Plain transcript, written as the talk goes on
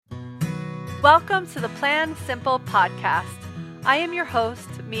Welcome to the Plan Simple podcast. I am your host,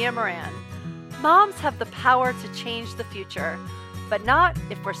 Mia Moran. Moms have the power to change the future, but not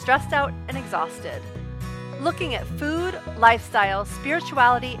if we're stressed out and exhausted. Looking at food, lifestyle,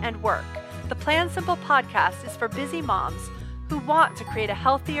 spirituality, and work, the Plan Simple podcast is for busy moms who want to create a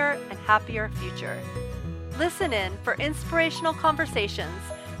healthier and happier future. Listen in for inspirational conversations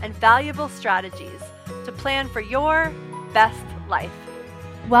and valuable strategies to plan for your best life.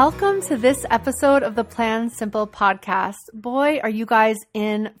 Welcome to this episode of the Plan Simple podcast. Boy, are you guys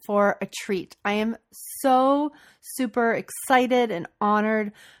in for a treat. I am so super excited and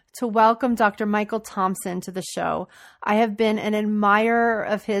honored to welcome Dr. Michael Thompson to the show. I have been an admirer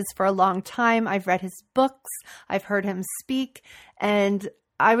of his for a long time. I've read his books, I've heard him speak, and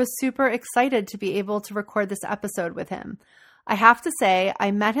I was super excited to be able to record this episode with him. I have to say,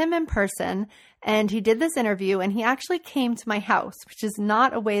 I met him in person and he did this interview and he actually came to my house, which is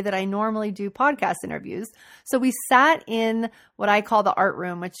not a way that I normally do podcast interviews. So we sat in what I call the art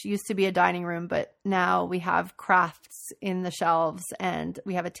room, which used to be a dining room, but now we have crafts in the shelves and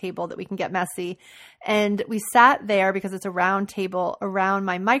we have a table that we can get messy. And we sat there because it's a round table around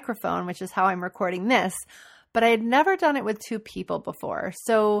my microphone, which is how I'm recording this. But I had never done it with two people before.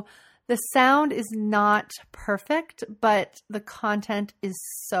 So the sound is not perfect, but the content is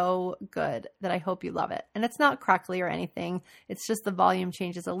so good that I hope you love it. And it's not crackly or anything. It's just the volume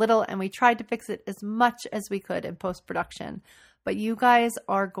changes a little, and we tried to fix it as much as we could in post-production. But you guys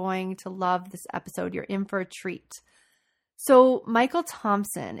are going to love this episode. You're in for a treat. So Michael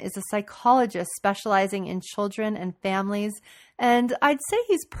Thompson is a psychologist specializing in children and families, and I'd say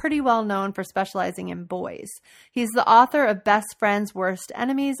he's pretty well known for specializing in boys. He's the author of Best Friends, Worst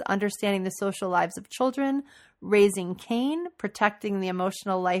Enemies, Understanding the Social Lives of Children, Raising Cain, Protecting the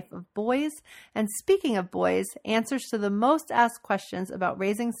Emotional Life of Boys, and speaking of boys, Answers to the Most Asked Questions About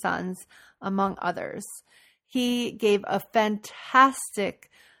Raising Sons, among others. He gave a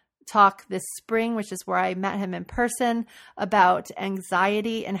fantastic talk this spring, which is where I met him in person, about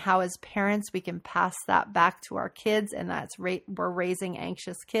anxiety and how as parents we can pass that back to our kids, and that's we're raising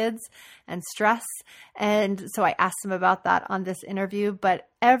anxious kids and stress. And so I asked him about that on this interview, but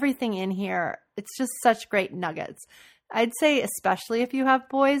everything in here, it's just such great nuggets. I'd say especially if you have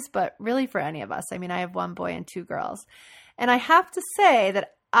boys, but really for any of us. I mean, I have one boy and two girls. And I have to say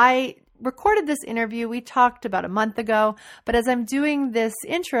that I recorded this interview. We talked about a month ago, but as I'm doing this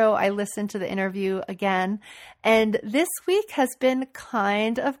intro, I listened to the interview again. And this week has been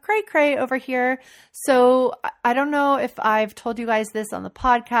kind of cray-cray over here. So I don't know if I've told you guys this on the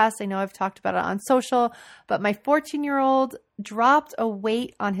podcast. I know I've talked about it on social, but my 14-year-old dropped a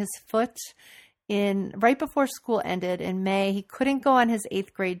weight on his foot right before school ended in May. He couldn't go on his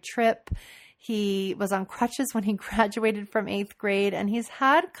 8th grade trip. He was on crutches when he graduated from 8th grade, and he's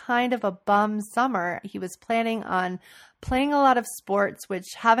had kind of a bum summer. He was planning on playing a lot of sports, which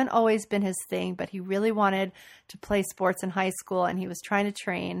haven't always been his thing, but he really wanted to play sports in high school, and he was trying to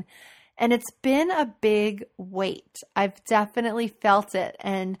train. And it's been a big weight. I've definitely felt it.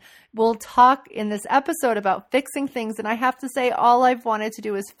 And we'll talk in this episode about fixing things. And I have to say, all I've wanted to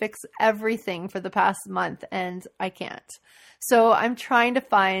do is fix everything for the past month, and I can't. So I'm trying to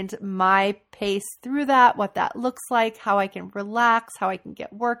find my pace through that, what that looks like, how I can relax, how I can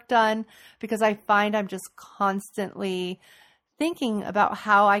get work done, because I find I'm just constantly thinking about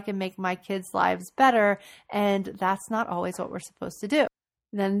how I can make my kids' lives better. And that's not always what we're supposed to do.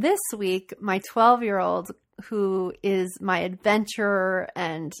 Then this week, my 12-year-old, who is my adventurer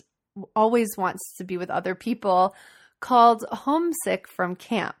and always wants to be with other people, called homesick from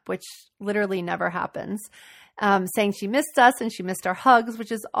camp, which literally never happens, saying she missed us and she missed our hugs,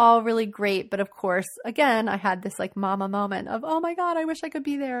 which is all really great. But of course, again, I had this like mama moment of, oh my God, I wish I could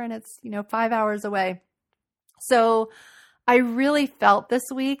be there. And it's, 5 hours away. So I really felt this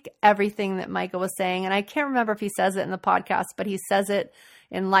week everything that Michael was saying. And I can't remember if he says it in the podcast, but he says it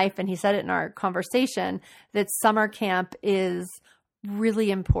in life, and he said it in our conversation, that summer camp is really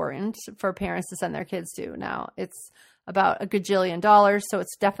important for parents to send their kids to. Now, it's about $1 gajillion, so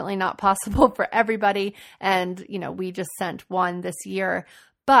it's definitely not possible for everybody. And, we just sent one this year,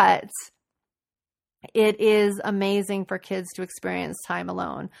 but it is amazing for kids to experience time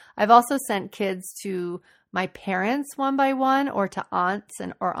alone. I've also sent kids to my parents one by one, or to aunts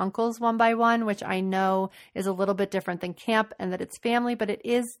or uncles one by one, which I know is a little bit different than camp and that it's family, but it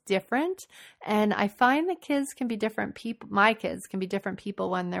is different. And I find that kids can be different people. My kids can be different people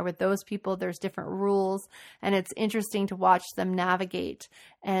when they're with those people. There's different rules, and it's interesting to watch them navigate.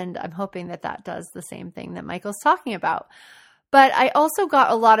 And I'm hoping that that does the same thing that Michael's talking about. But I also got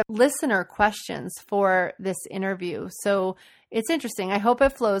a lot of listener questions for this interview. So it's interesting. I hope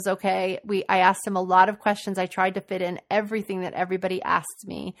it flows okay. I asked him a lot of questions. I tried to fit in everything that everybody asked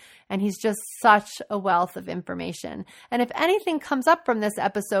me. And he's just such a wealth of information. And if anything comes up from this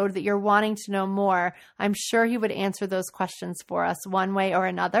episode that you're wanting to know more, I'm sure he would answer those questions for us one way or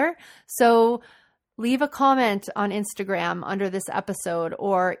another. So leave a comment on Instagram under this episode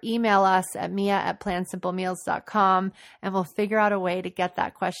or email us at mia@plansimplemeals.com and we'll figure out a way to get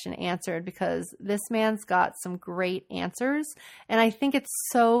that question answered, because this man's got some great answers. And I think it's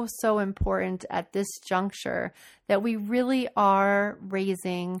so, so important at this juncture that we really are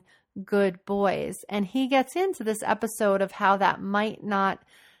raising good boys. And he gets into this episode of how that might not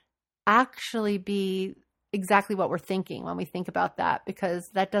actually be exactly what we're thinking when we think about that, because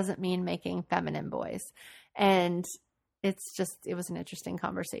that doesn't mean making feminine boys. And it was an interesting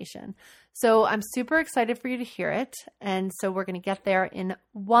conversation. So I'm super excited for you to hear it. And so we're going to get there in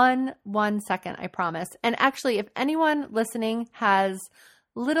one second, I promise. And actually, if anyone listening has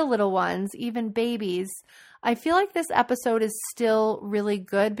little ones, even babies, I feel like this episode is still really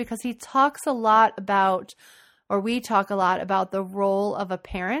good because we talk a lot about the role of a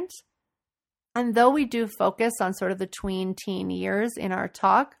parent. And though we do focus on sort of the tween-teen years in our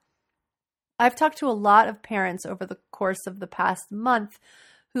talk, I've talked to a lot of parents over the course of the past month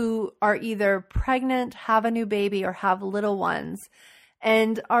who are either pregnant, have a new baby, or have little ones,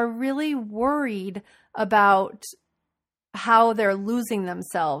 and are really worried about how they're losing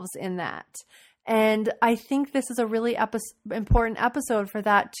themselves in that. And I think this is a really important episode for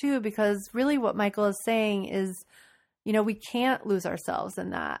that too, because really what Michael is saying is, we can't lose ourselves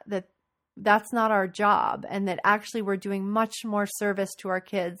in that's not our job, and that actually we're doing much more service to our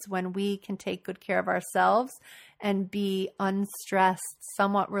kids when we can take good care of ourselves and be unstressed,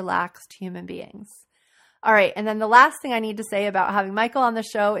 somewhat relaxed human beings. All right. And then the last thing I need to say about having Michael on the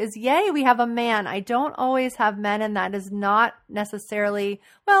show is, yay, we have a man. I don't always have men, and that is not necessarily,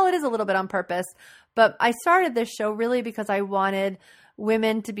 well, it is a little bit on purpose, but I started this show really because I wanted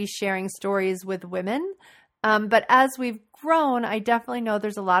women to be sharing stories with women. But as we've grown, I definitely know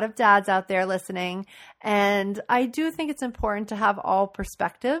there's a lot of dads out there listening, and I do think it's important to have all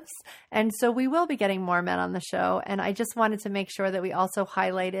perspectives. And so we will be getting more men on the show. And I just wanted to make sure that we also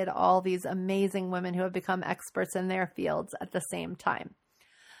highlighted all these amazing women who have become experts in their fields at the same time.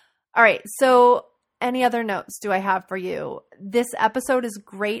 All right. So any other notes do I have for you? This episode is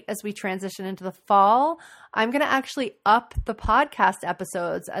great as we transition into the fall. I'm going to actually up the podcast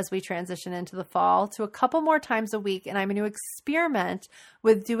episodes as we transition into the fall to a couple more times a week, and I'm going to experiment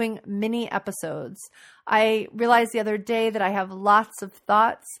with doing mini episodes. I realized the other day that I have lots of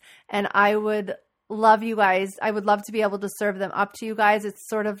thoughts, and I would love you guys. I would love to be able to serve them up to you guys. It's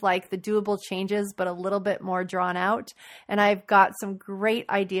sort of like the doable changes, but a little bit more drawn out. And I've got some great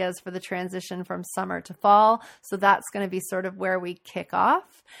ideas for the transition from summer to fall. So that's going to be sort of where we kick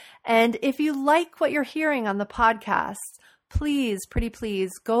off. And if you like what you're hearing on the podcast, please, pretty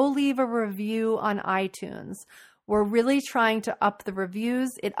please, go leave a review on iTunes. We're really trying to up the reviews.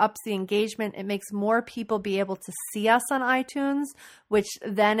 It ups the engagement. It makes more people be able to see us on iTunes, which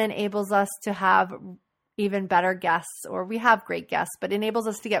then enables us to have even better guests, or we have great guests, but enables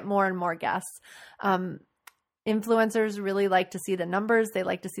us to get more and more guests. Influencers really like to see the numbers. They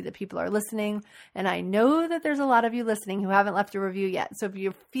like to see that people are listening. And I know that there's a lot of you listening who haven't left a review yet. So if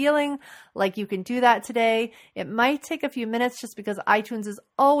you're feeling like you can do that today, it might take a few minutes just because iTunes is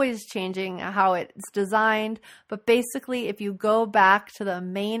always changing how it's designed. But basically, if you go back to the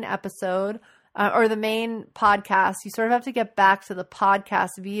main episode or the main podcast, you sort of have to get back to the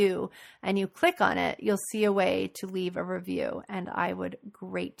podcast view and you click on it, you'll see a way to leave a review. And I would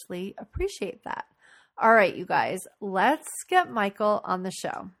greatly appreciate that. All right, you guys, let's get Michael on the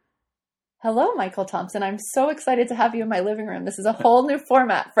show. Hello, Michael Thompson. I'm so excited to have you in my living room. This is a whole new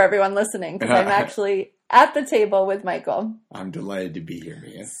format for everyone listening because I'm actually at the table with Michael. I'm delighted to be here,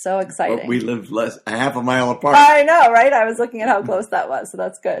 Mia. So exciting. But we live half a mile apart. I know, right? I was looking at how close that was, so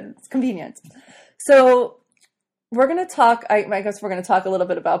that's good. It's convenient. So we're going to talk, I guess we're going to talk a little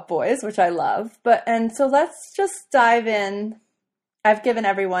bit about boys, which I love. So let's just dive in. I've given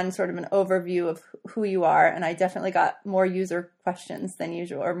everyone sort of an overview of who you are, and I definitely got more user questions than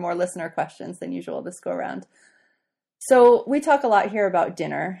usual, or more listener questions than usual this go around. So we talk a lot here about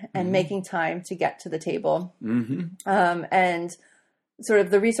dinner and making time to get to the table. And sort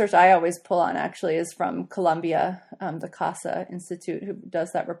of the research I always pull on actually is from Columbia, the CASA Institute, who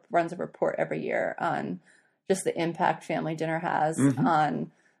runs a report every year on just the impact family dinner has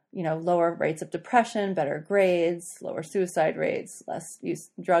on lower rates of depression, better grades, lower suicide rates, less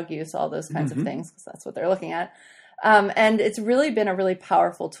drug use, all those kinds of things, because that's what they're looking at. And it's really been a really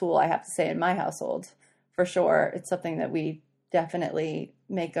powerful tool, I have to say, in my household, for sure. It's something that we definitely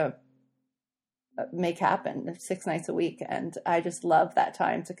make happen 6 nights a week. And I just love that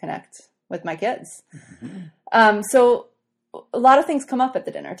time to connect with my kids. So a lot of things come up at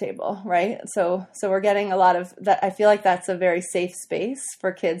the dinner table, right? So we're getting a lot of that. I feel like that's a very safe space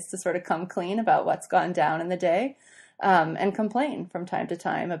for kids to sort of come clean about what's gone down in the day, and complain from time to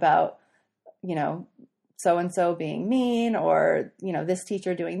time about, so-and-so being mean, or, this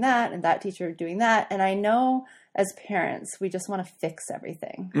teacher doing that and that teacher doing that. And I know as parents, we just want to fix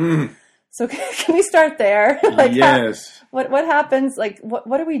everything. So can we start there? Yes. What happens? Like,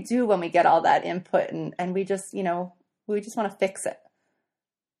 what do we do when we get all that input and we just, we just want to fix it?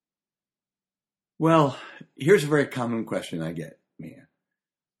 Well, here's a very common question I get, Mia.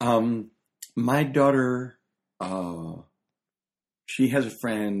 My daughter, she has a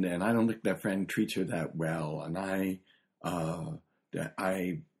friend, and I don't think that friend treats her that well, and I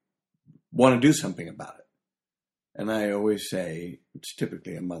want to do something about it. And I always say, it's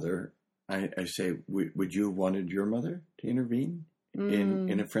typically a mother, I say, would you have wanted your mother to intervene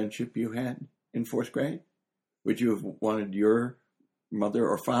in a friendship you had in 4th grade? Would you have wanted your mother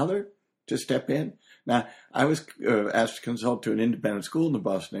or father to step in? Now, I was asked to consult to an independent school in the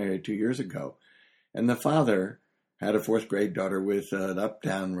Boston area 2 years ago, and the father had a 4th grade daughter with an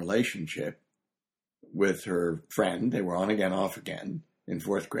up-down relationship with her friend. They were on again, off again in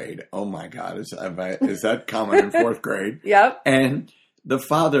 4th grade. Oh my God, is that common in 4th grade? Yep. And the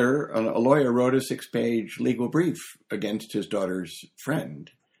father, a lawyer, wrote a 6-page legal brief against his daughter's friend.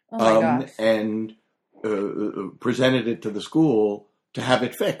 Oh my gosh. And presented it to the school to have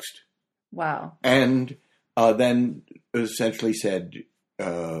it fixed. Wow. And then essentially said,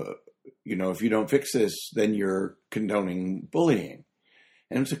 if you don't fix this, then you're condoning bullying.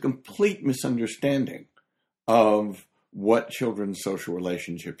 And it's a complete misunderstanding of what children's social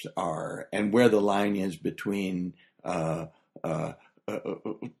relationships are and where the line is between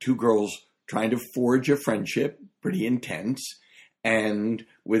two girls trying to forge a friendship, pretty intense, and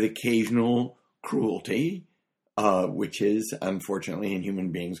with occasional cruelty, which is unfortunately in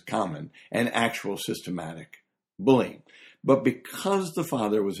human beings common, and actual systematic bullying. But because the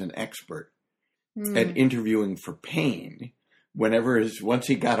father was an expert at interviewing for pain, once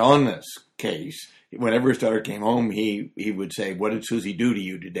he got on this case, whenever his daughter came home, he would say, "What did Susie do to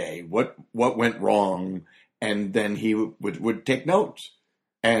you today? What went wrong?" And then he would take notes,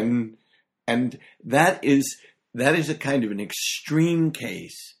 and that is a kind of an extreme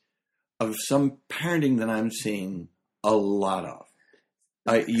case of some parenting that I'm seeing a lot of.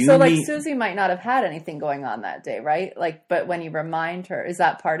 Susie might not have had anything going on that day, right? But when you remind her, is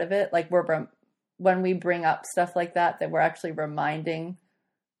that part of it? Like when we bring up stuff like that we're actually reminding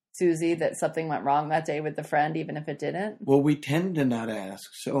Susie that something went wrong that day with the friend, even if it didn't? Well, we tend to not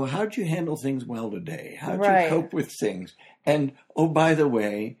ask, so how'd you handle things well today? How'd you cope with things? And, oh, by the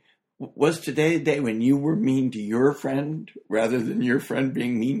way, was today a day when you were mean to your friend rather than your friend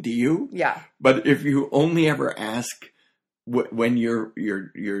being mean to you? Yeah. But if you only ever ask when your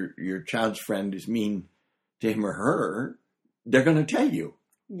child's friend is mean to him or her, they're going to tell you.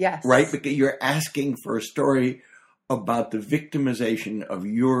 Yes. Right? Because you're asking for a story about the victimization of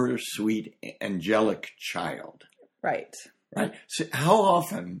your sweet, angelic child. Right. Right? So how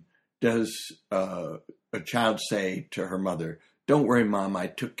often does a child say to her mother, "Don't worry, Mom, I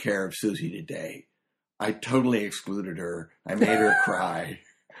took care of Susie today. I totally excluded her. I made her cry."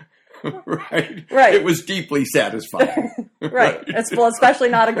 Right? Right. It was deeply satisfying. Right. Well, especially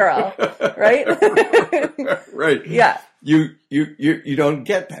not a girl. Right? Right. Yeah. You don't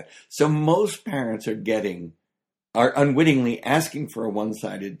get that. So most parents are unwittingly asking for a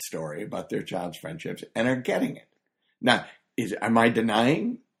one-sided story about their child's friendships and are getting it. Now, am I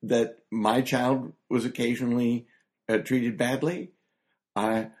denying that my child was occasionally treated badly?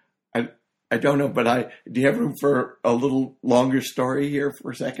 I don't know, but do you have room for a little longer story here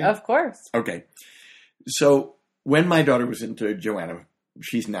for a second? Of course. Okay. So when my daughter was into Joanna,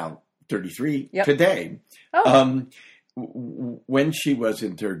 she's now 33 today. Oh. When she was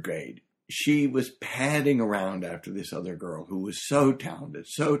in 3rd grade, she was padding around after this other girl who was so talented,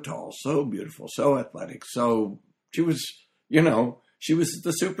 so tall, so beautiful, so athletic. So she was, she was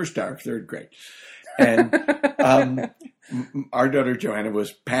the superstar of 3rd grade. And our daughter Joanna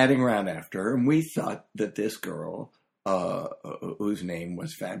was padding around after her, and we thought that this girl, whose name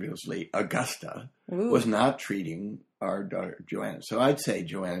was fabulously Augusta, was not treating our daughter Joanna. So I'd say,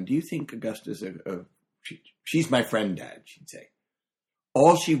 "Joanna, do you think Augusta's she's my friend, Dad," she'd say.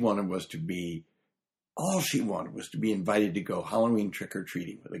 All she wanted was to be invited to go Halloween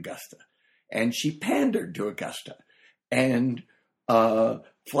trick-or-treating with Augusta. And she pandered to Augusta. and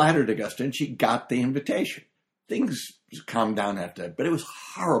flattered Augusta, and she got the invitation. Things calmed down after that, but it was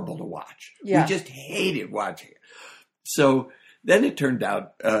horrible to watch. Yeah. We just hated watching it. So then it turned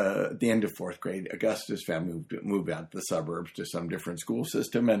out at the end of fourth grade, Augusta's family moved out to the suburbs to some different school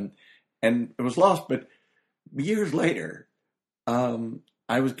system, and it was lost. But years later,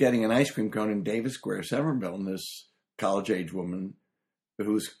 I was getting an ice cream cone in Davis Square, Somerville, and this college-age woman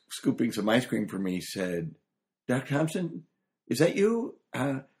who was scooping some ice cream for me said, "Dr. Thompson, is that you?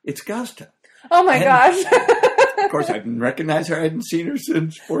 It's Augusta." Oh my gosh. Of course, I didn't recognize her. I hadn't seen her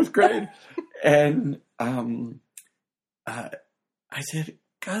since fourth grade. And I said,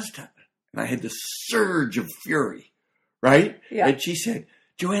 "Augusta." And I had this surge of fury, right? Yeah. And she said,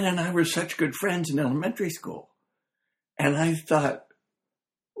 "Joanna and I were such good friends in elementary school." And I thought,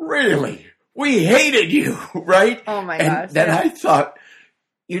 really? We hated you, right? Oh my and gosh. then yeah. I thought,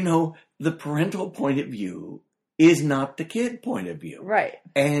 the parental point of view is not the kid point of view. Right.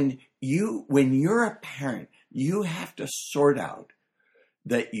 And when you're a parent, you have to sort out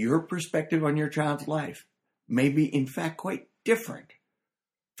that your perspective on your child's life may be, in fact, quite different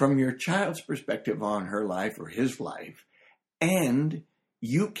from your child's perspective on her life or his life. And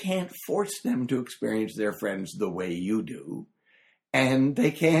you can't force them to experience their friends the way you do. And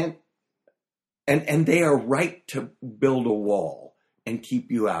they can't, and they are right to build a wall and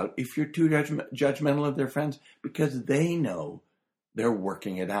keep you out if you're too judgmental of their friends, because they know they're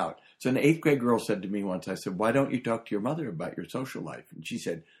working it out. So an 8th grade girl said to me once, I said, "Why don't you talk to your mother about your social life?" And she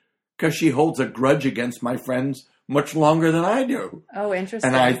said, "Because she holds a grudge against my friends much longer than I do." Oh,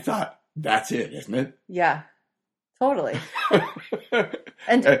 interesting. And I thought, that's it, isn't it? Yeah, totally.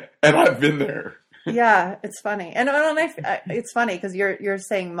 And I've been there. yeah, it's funny. And it's funny because you're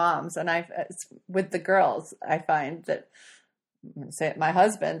saying moms, and it's, with the girls, I find that, say it, my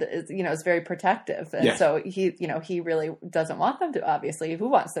husband is very protective, and Yes. so he really doesn't want them to. Obviously, who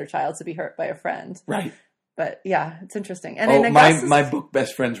wants their child to be hurt by a friend? Right. But yeah, it's interesting. And in my book,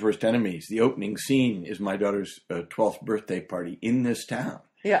 Best Friends, Worst Enemies, the opening scene is my daughter's 12th birthday party in this town.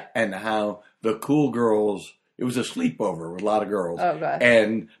 Yeah. And how the cool girls, it was a sleepover with a lot of girls. Oh, gosh.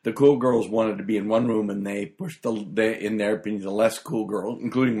 And the cool girls wanted to be in one room, and they pushed in their opinion, the less cool girl,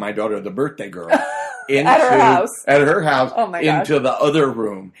 including my daughter, the birthday girl, into, at her house. Oh my gosh. into the other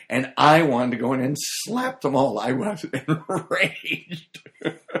room. And I wanted to go in and slap them all. I was enraged.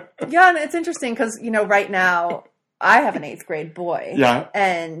 Yeah, and it's interesting because, right now I have an 8th grade boy. Yeah.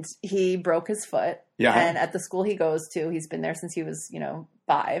 And he broke his foot. Yeah. And at the school he goes to, he's been there since he was,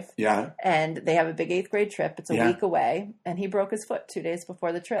 5. Yeah. And they have a big 8th grade trip. It's a week away. And he broke his foot 2 days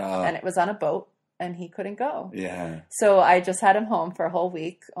before the trip. And it was on a boat, and he couldn't go. Yeah. So I just had him home for a whole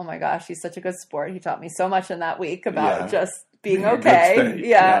week. Oh my gosh, he's such a good sport. He taught me so much in that week about just being okay.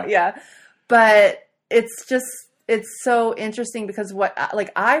 Yeah. But it's so interesting because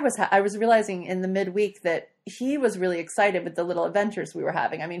I was realizing in the midweek that he was really excited with the little adventures we were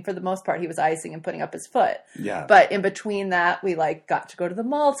having. I mean, for the most part, he was icing and putting up his foot. Yeah. But in between that, we got to go to the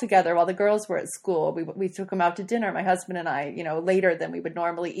mall together while the girls were at school. We took him out to dinner, my husband and I, later than we would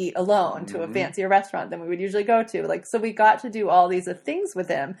normally eat alone, to a fancier restaurant than we would usually go to. So we got to do all these things with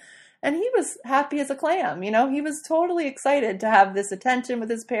him. And he was happy as a clam, he was totally excited to have this attention with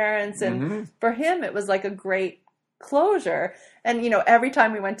his parents. And for him, it was like a great closure. And, every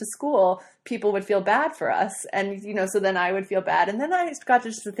time we went to school, people would feel bad for us. And, so then I would feel bad. And then I got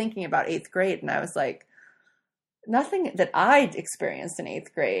just to thinking about 8th grade, and I was like, nothing that I'd experienced in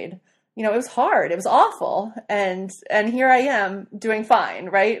 8th grade. It was hard. It was awful. And here I am doing fine,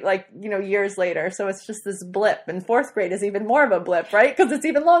 right? Years later. So it's just this blip. And 4th grade is even more of a blip, right? Because it's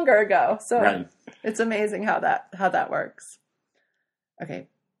even longer ago. So It's amazing how that works. Okay.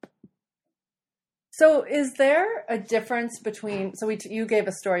 So is there a difference between, you gave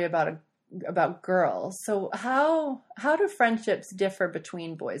a story about girls. So how do friendships differ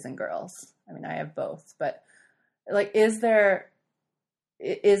between boys and girls? I mean, I have both, but is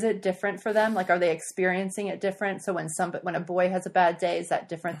it different for them? Are they experiencing it different? So when a boy has a bad day, is that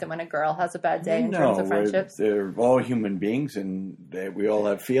different than when a girl has a bad day in terms of friendships? They're all human beings, and we all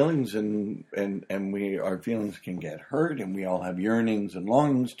have feelings, and our feelings can get hurt, and we all have yearnings and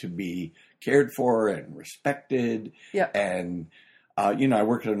longings to be cared for and respected. Yeah. And I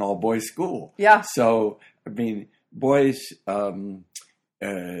work at an all boys school. Yeah. So I mean, boys'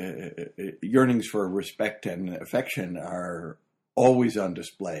 yearnings for respect and affection are always on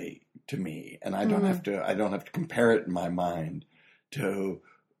display to me, and I don't have to compare it in my mind to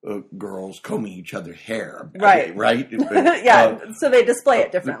girls combing each other's hair. Right. Right. Yeah. So they display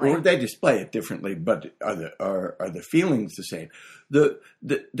it differently. They display it differently, but are the feelings the same?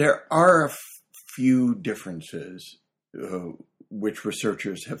 There are a few differences which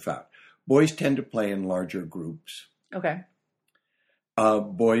researchers have found. Boys tend to play in larger groups. Okay.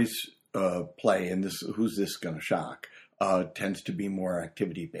 Boys play, and who's this going to shock, tends to be more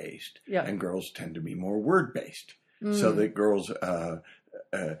activity-based, and girls tend to be more word-based. So that girls, but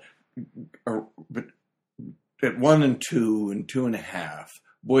at 1 and 2 and 2.5,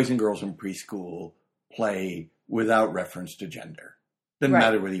 boys and girls in preschool play without reference to gender. Doesn't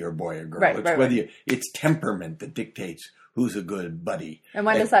matter whether you're a boy or girl. It's temperament that dictates who's a good buddy. And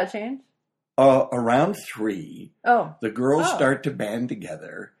when does that change? Around 3, the girls start to band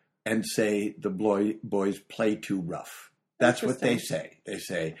together and say the boys play too rough. That's what they say. They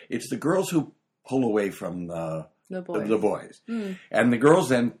say it's the girls who pull away from the boys. And the girls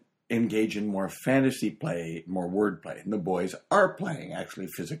then engage in more fantasy play, more word play. And the boys are playing actually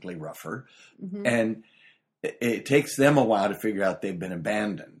physically rougher. And it takes them a while to figure out they've been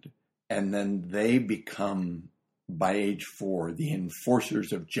abandoned. And then they become, by age 4, the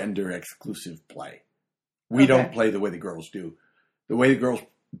enforcers of gender-exclusive play. We don't play the way the girls do. The way the girls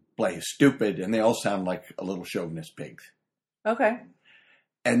play is stupid, and they all sound like a little chauvinist pigs. Okay.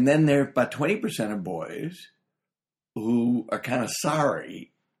 And then there are about 20% of boys who are kind of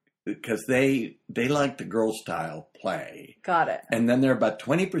sorry because they like the girl style play. Got it. And then there are about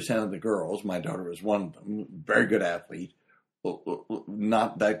 20% of the girls, my daughter was one of them, very good athlete,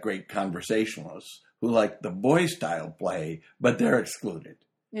 not that great conversationalists, who like the boy style play, but they're excluded.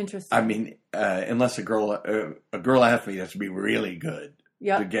 Interesting. I mean, unless a girl athlete has to be really good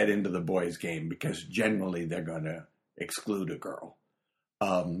to get into the boys' game, because generally they're going to exclude a girl.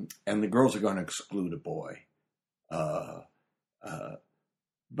 And the girls are going to exclude a boy.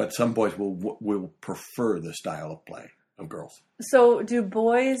 But some boys will prefer the style of play of girls. So do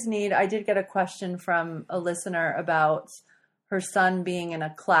boys need... I did get a question from a listener about her son being in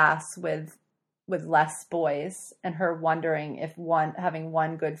a class with less boys and her wondering if having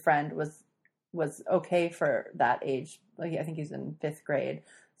one good friend was okay for that age. Like, I think he's in 5th grade.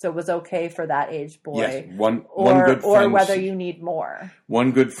 So it was okay for that age boy. Yes, one good friend, or whether you need more.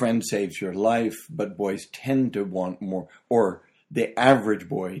 One good friend saves your life, but boys tend to want more, or the average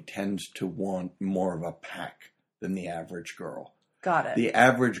boy tends to want more of a pack than the average girl. Got it. The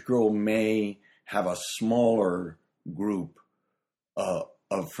average girl may have a smaller group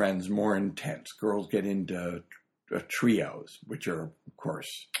of friends, more intense. Girls get into trios, which are, of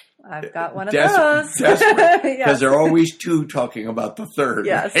course... I've got one of those. Desperate, because there are always 2 talking about the third.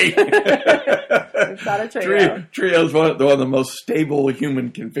 Yes. Right? We've got a trio. Trio is one of the most stable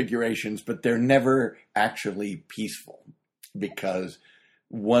human configurations, but they're never actually peaceful because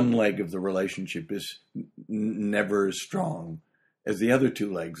one leg of the relationship is never as strong as the other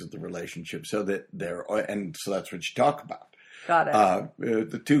 2 legs of the relationship. So that so that's what you talk about. Got it.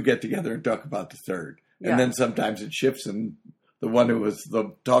 The 2 get together and talk about the third. And then sometimes it shifts and the one who was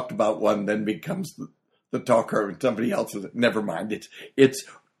the talked about one then becomes the talker and somebody else is, never mind. It's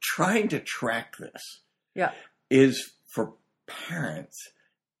trying to track this. Yeah. Is for parents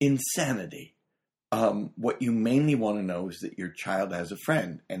insanity. What you mainly want to know is that your child has a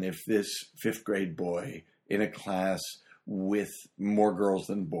friend. And if this 5th grade boy in a class with more girls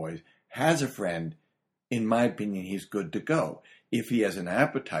than boys has a friend, in my opinion, he's good to go. If he has an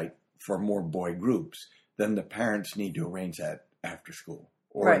appetite for more boy groups, then the parents need to arrange that after school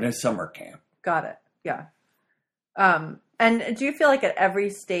or in a summer camp. Got it. Yeah. And do you feel like at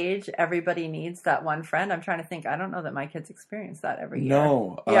every stage, everybody needs that one friend? I'm trying to think. I don't know that my kids experience that every year.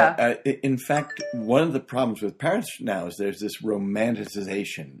 No. Yeah. In fact, one of the problems with parents now is there's this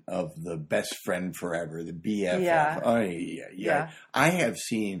romanticization of the best friend forever, the BFF. Yeah. I have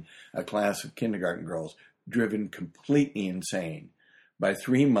seen a class of kindergarten girls driven completely insane by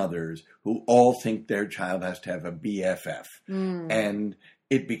 3 mothers who all think their child has to have a BFF. And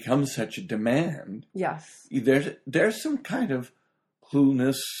it becomes such a demand. Yes. There's some kind of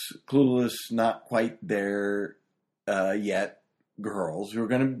clueless, not quite there yet girls who are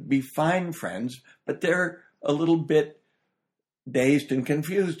going to be fine friends, but they're a little bit dazed and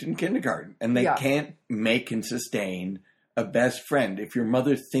confused in kindergarten. And they can't make and sustain a best friend. If your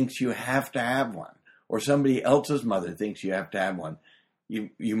mother thinks you have to have one, or somebody else's mother thinks you have to have one,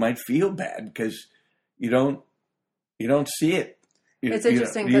 you might feel bad because you don't see it. It's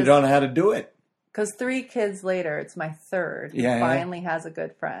interesting. You don't know how to do it. Because 3 kids later, it's my third who finally has a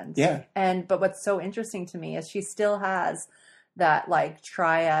good friend. Yeah. But what's so interesting to me is she still has that like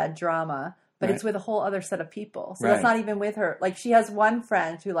triad drama, but it's with a whole other set of people. So that's not even with her. Like she has one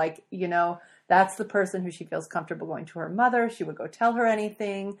friend who that's the person who she feels comfortable going to her mother. She would go tell her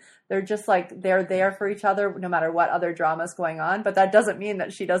anything. They're just like, they're there for each other no matter what other drama's going on. But that doesn't mean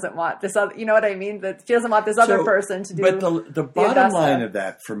that she doesn't want this other, you know what I mean? That she doesn't want this other person to do. But the bottom line of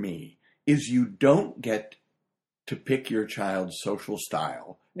that for me is you don't get to pick your child's social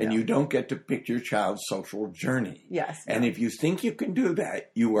style. And you don't get to pick your child's social journey. Yes. And if you think you can do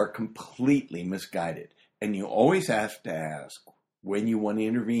that, you are completely misguided. And you always have to ask, when you want to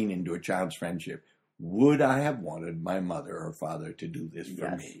intervene into a child's friendship, would I have wanted my mother or father to do this for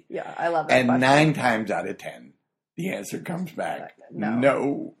me? Yeah, I love that And question. 9 times out of 10, the answer comes back,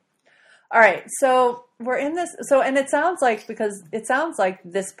 no. All right, so we're in this. So, and it sounds like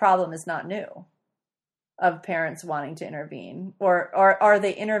this problem is not new, of parents wanting to intervene, or are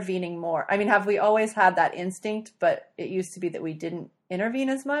they intervening more? I mean, have we always had that instinct, but it used to be that we didn't intervene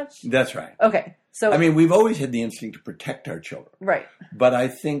as much? That's right. Okay, so I mean, we've always had the instinct to protect our children, right? But I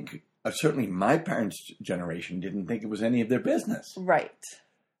think certainly my parents' generation didn't think it was any of their business, right?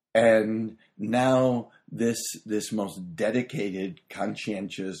 And now this most dedicated,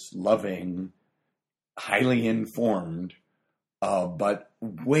 conscientious, loving, highly informed, but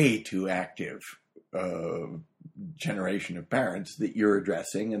way too active generation of parents that you're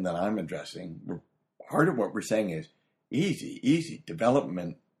addressing and that I'm addressing, part of what we're saying is easy.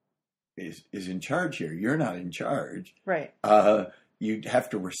 Development is in charge here. You're not in charge. Right. You have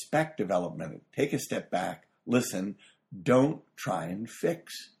to respect development. Take a step back. Listen. Don't try and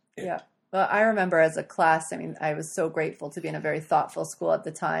fix it. Yeah. Well, I remember as a class, I mean, I was so grateful to be in a very thoughtful school at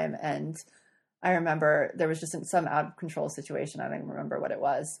the time. And I remember there was just some out of control situation. I don't even remember what it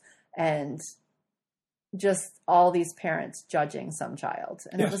was. And just all these parents judging some child.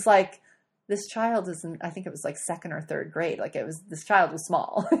 And It was like, this child isn't, I think it was like 2nd or 3rd grade. Like this child was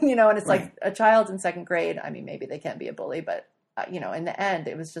small, and it's like a child in 2nd grade. I mean, maybe they can't be a bully, but in the end,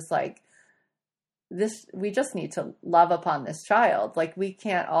 it was just like we just need to love upon this child. Like we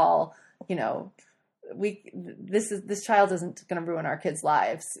can't all, this child isn't going to ruin our kids'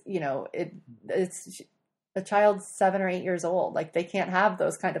 lives. It's a child 7 or 8 years old. Like they can't have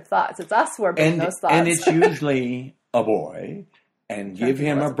those kind of thoughts. It's us who are bringing those thoughts. And it's usually a boy, and give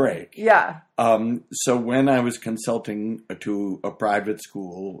him a break. Yeah. So when I was consulting to a private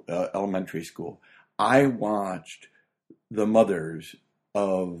school, elementary school, I watched the mothers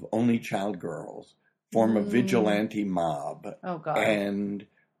of only child girls form a vigilante mob. Oh God. And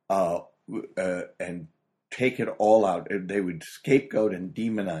take it all out. They would scapegoat and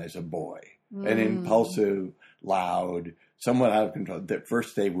demonize a boy. An impulsive, loud, somewhat out of control. That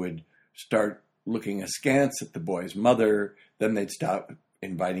first they would start looking askance at the boy's mother. Then they'd stop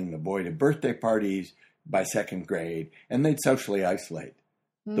inviting the boy to birthday parties by 2nd grade. And they'd socially isolate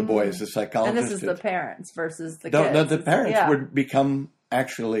the boy as a psychologist. And this is the parents versus the kids. kids. No, the parents would become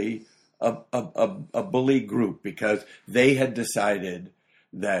actually a bully group because they had decided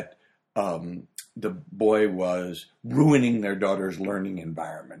that the boy was ruining their daughter's learning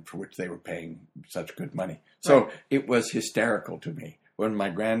environment for which they were paying such good money. So It was hysterical to me when my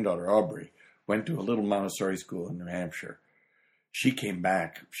granddaughter, Aubrey, went to a little Montessori school in New Hampshire. She came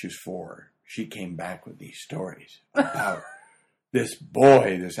back, she was 4. She came back with these stories about this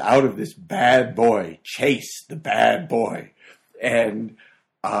boy, this bad boy, Chase, the bad boy. And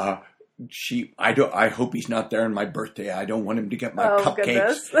I hope he's not there on my birthday. I don't want him to get my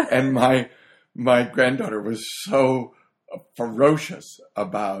cupcakes. And my granddaughter was so ferocious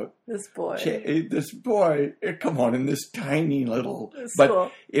about this boy. Come on, in this tiny little. School.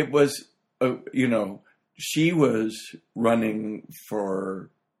 It was, she was running for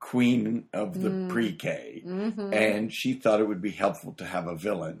queen of the pre-K, and she thought it would be helpful to have a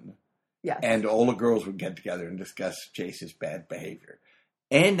villain. Yes. And all the girls would get together and discuss Chase's bad behavior.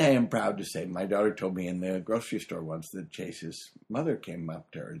 And I am proud to say, my daughter told me in the grocery store once that Chase's mother came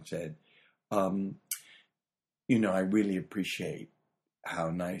up to her and said, I really appreciate how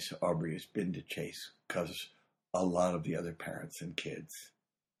nice Aubrey has been to Chase because a lot of the other parents and kids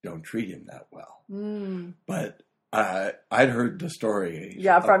don't treat him that well. But I'd heard the story.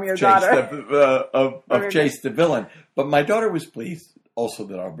 Yeah, from your daughter. Of Chase the villain. But my daughter was pleased also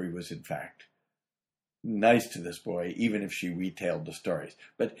that Aubrey was, in fact, nice to this boy, even if she retailed the stories.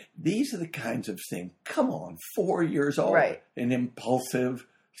 But these are the kinds of things, come on, 4 years old. Right. An impulsive,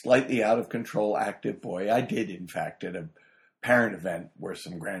 slightly out of control, active boy. I did, in fact, at a parent event where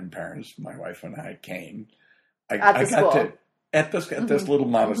some grandparents, my wife and I, came. At this little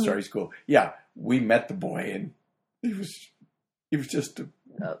Montessori school. Yeah, we met the boy, and he was just a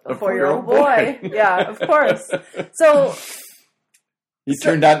 4-year-old boy. Yeah, of course. So he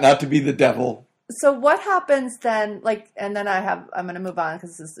turned out not to be the devil. So what happens then, like, and then I'm going to move on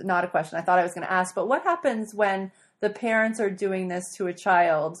because this is not a question I thought I was going to ask, but what happens when the parents are doing this to a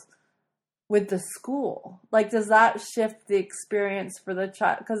child with the school? Like, does that shift the experience for the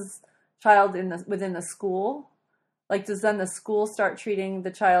child? Because within the school, like, does then the school start treating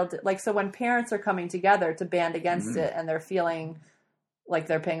the child, like, so when parents are coming together to band against it and they're feeling like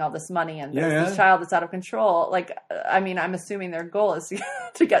they're paying all this money and there's this child that's out of control. Like, I mean, I'm assuming their goal is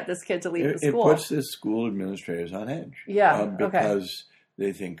to get this kid to leave the school. It puts the school administrators on edge. Yeah. Because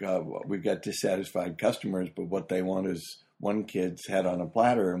they think, well, we've got dissatisfied customers, but what they want is one kid's head on a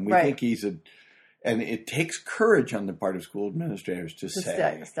platter. And we think and it takes courage on the part of school administrators to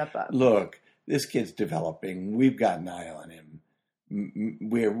say, step up. Look, this kid's developing. We've got an eye on him.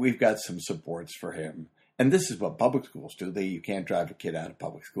 We've got some supports for him. And this is what public schools do. You can't drive a kid out of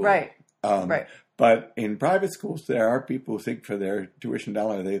public school. Right. But in private schools, there are people who think for their tuition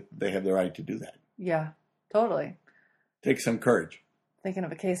dollar, they have the right to do that. Yeah, totally. Takes some courage. Thinking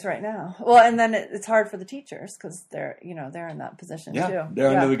of a case right now. Well, and then it's hard for the teachers because they're in that position too. They're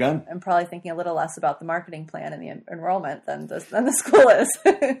under the gun. And probably thinking a little less about the marketing plan and the enrollment than the school is.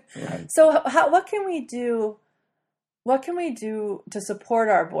 Right. So what can we do? What can we do to support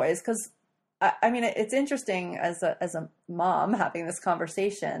our boys? Because I mean, it's interesting as a mom having this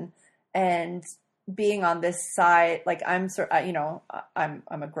conversation and being on this side. Like I'm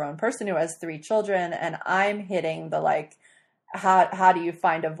a grown person who has 3 children, and I'm hitting the like, how do you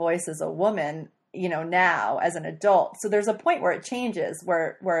find a voice as a woman? Now as an adult. So there's a point where it changes,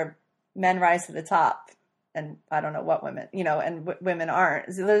 where men rise to the top, and I don't know what women, and women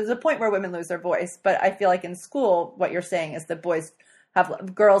aren't. So there's a point where women lose their voice. But I feel like in school, what you're saying is that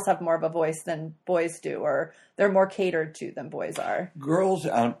girls have more of a voice than boys do, or they're more catered to than boys are. Girls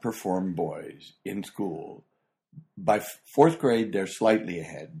outperform boys in school. By 4th grade, they're slightly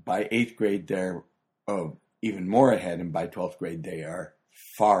ahead. By 8th grade, they're even more ahead. And by 12th grade, they are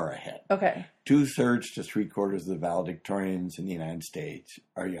far ahead. Okay. 2/3 to 3/4 of the valedictorians in the United States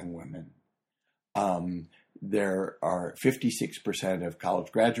are young women. There are 56% of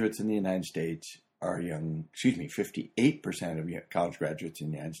college graduates in the United States 58% of college graduates in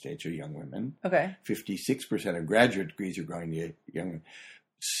the United States are young women. Okay. 56% of graduate degrees are going to young women.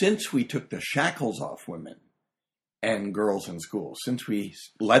 Since we took the shackles off women and girls in school, since we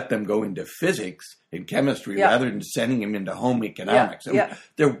let them go into physics and chemistry rather than sending them into home economics,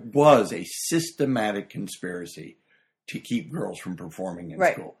 there was a systematic conspiracy to keep girls from performing in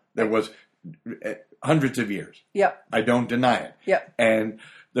school. There was hundreds of years. Yep. I don't deny it. Yep. And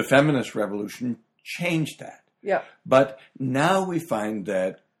the feminist revolution changed that. Yeah. But now we find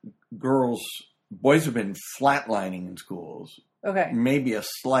that boys have been flatlining in schools. Okay. Maybe a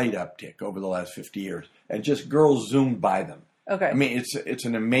slight uptick over the last 50 years, and just girls zoomed by them. Okay. I mean, it's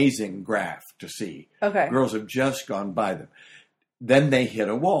an amazing graph to see. Okay. Girls have just gone by them. Then they hit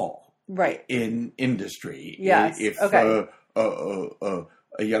a wall. Right. In industry. Yes. If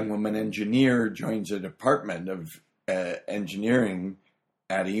a young woman engineer joins a department of engineering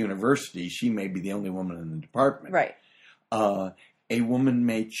at a university, she may be the only woman in the department. Right. A woman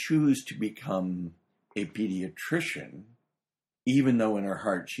may choose to become a pediatrician, even though in her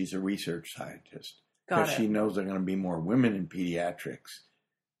heart she's a research scientist. Because she knows there are going to be more women in pediatrics,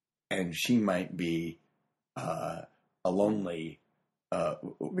 and she might be a lonely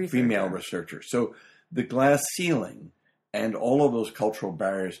female researcher. So the glass ceiling and all of those cultural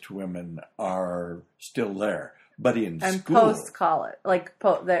barriers to women are still there. But in school... And post-college.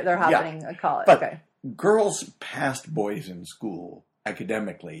 They're happening at college. But girls passed boys in school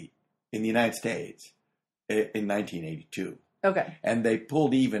academically in the United States in 1982. Okay. And they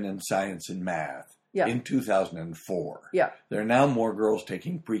pulled even in science and math in 2004. Yeah. There are now more girls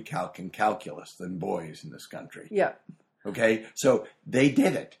taking pre-calc and calculus than boys in this country. Yeah. Okay? So they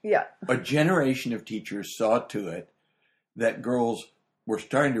did it. Yeah. A generation of teachers saw to it that girls were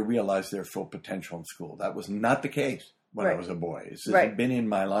starting to realize their full potential in school. That was not the case when I was a boy. This has been in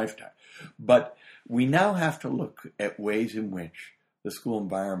my lifetime. But we now have to look at ways in which the school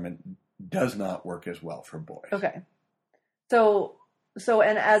environment does not work as well for boys. Okay. So,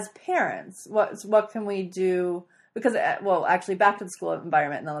 and as parents, what can we do? Because, actually, back to the school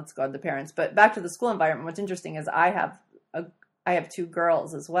environment, and then let's go to the parents. But back to the school environment, what's interesting is I have 2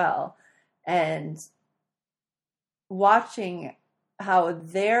 girls as well, and watching how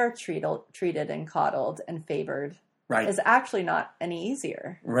they're treated and coddled and favored is actually not any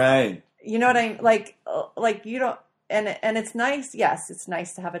easier. Right. You know what I mean? Like you don't, and it's nice. Yes, it's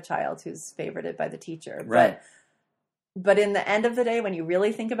nice to have a child who's favorited by the teacher. Right. But in the end of the day, when you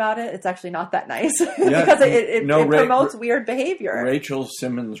really think about it, it's actually not that nice because it promotes weird behavior. Rachel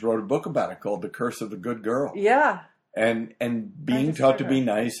Simmons wrote a book about it called The Curse of the Good Girl. Yeah. And being taught to be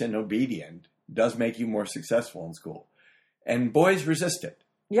nice and obedient does make you more successful in school. And boys resist it.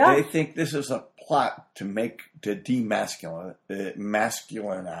 Yeah. They think this is a plot to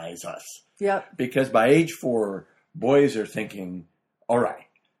masculinize us. Yep. Because by age 4, boys are thinking, all right,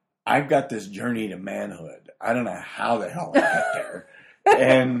 I've got this journey to manhood. I don't know how the hell I got there.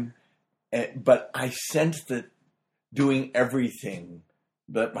 But I sense that doing everything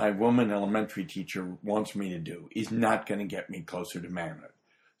that my woman elementary teacher wants me to do is not going to get me closer to manhood.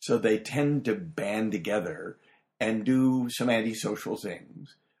 So they tend to band together and do some antisocial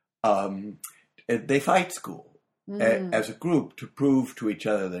things. They fight school as a group to prove to each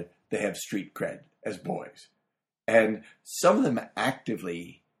other that they have street cred as boys. And some of them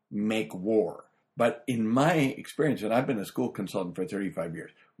actively make war. But in my experience, and I've been a school consultant for 35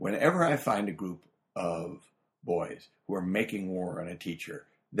 years, whenever I find a group of boys who are making war on a teacher,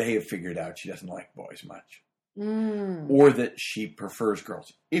 they have figured out she doesn't like boys much. Or that she prefers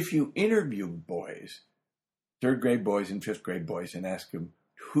girls. If you interview boys, 3rd grade boys and 5th grade boys, and ask them,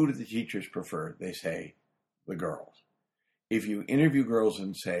 who do the teachers prefer? They say, the girls. If you interview girls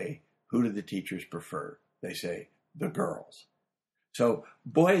and say, who do the teachers prefer? They say, the girls. So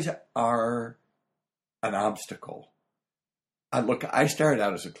boys are an obstacle. Look, I started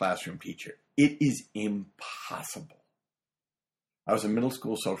out as a classroom teacher. It is impossible. I was a middle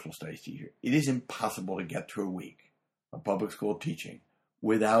school social studies teacher. It is impossible to get through a week of public school teaching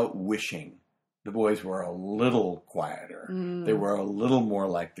without wishing the boys were a little quieter. They were a little more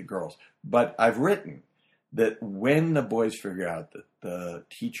like the girls. But I've written that when the boys figure out that the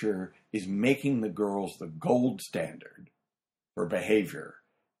teacher is making the girls the gold standard for behavior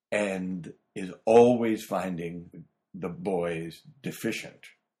and is always finding the boys deficient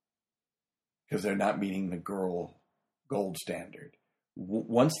because they're not meeting the girl gold standard.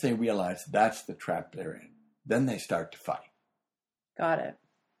 Once they realize that's the trap they're in, then they start to fight. Got it.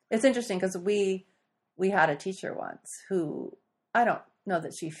 It's interesting because we had a teacher once who, I don't know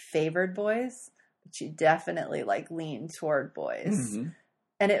that she favored boys, but she definitely leaned toward boys. Mm-hmm.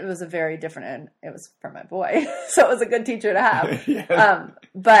 And it was a very different, and it was for my boy. So it was a good teacher to have. Yeah.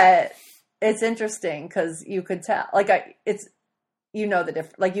 But it's interesting because you could tell, you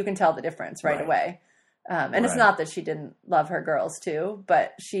can tell the difference right away. And it's not that she didn't love her girls too,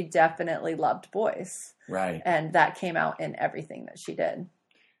 but she definitely loved boys. Right. And that came out in everything that she did.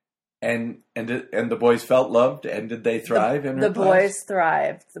 And the boys felt loved, and did they thrive in her class? The boys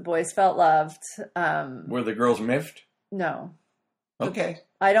thrived. The boys felt loved. Were the girls miffed? No. Okay.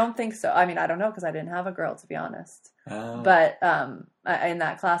 I don't think so. I mean, I don't know because I didn't have a girl, to be honest. Oh. But in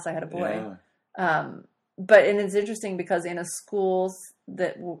that class, I had a boy. Yeah. But it's interesting because in a schools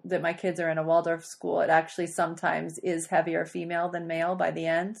that my kids are in, a Waldorf school, it actually sometimes is heavier female than male by the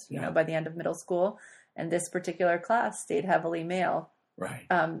end. Yeah. By the end of middle school, and this particular class stayed heavily male. Right.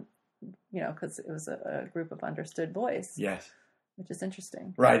 Because it was a group of understood boys. Yes. Which is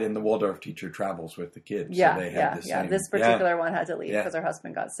interesting. Right, and the Waldorf teacher travels with the kids. Yeah, so they had the same. This particular one had to leave because her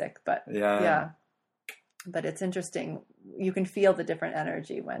husband got sick. But yeah. But it's interesting. You can feel the different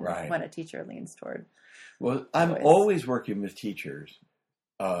energy when a teacher leans toward. Well, I'm always working with teachers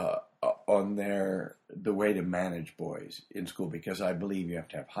on the way to manage boys in school because I believe you have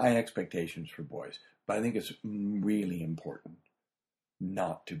to have high expectations for boys. But I think it's really important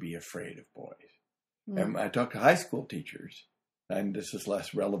not to be afraid of boys. And I talk to high school teachers, and this is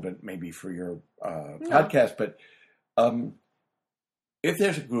less relevant maybe for your podcast, but if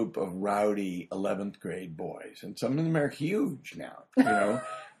there's a group of rowdy 11th grade boys, and some of them are huge now,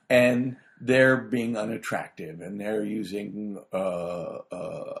 and they're being unattractive, and they're using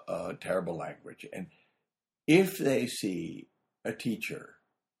terrible language, and if they see a teacher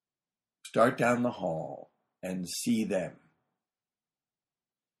start down the hall and see them,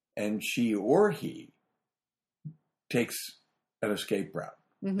 and she or he takes an escape route,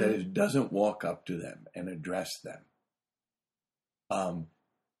 mm-hmm. that is, doesn't walk up to them and address them,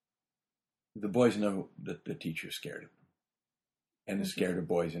 the boys know that the teacher's scared of them and is scared of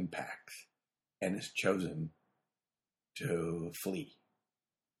boys in packs and has chosen to flee.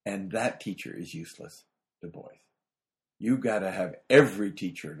 And that teacher is useless to boys. You got to have every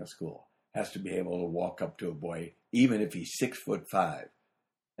teacher in a school has to be able to walk up to a boy, even if he's 6'5",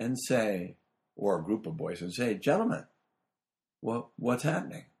 and say, or a group of boys, and say, "Gentlemen, what's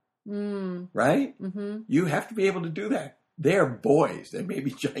happening?" Right? Mm-hmm. You have to be able to do that. They're boys. They may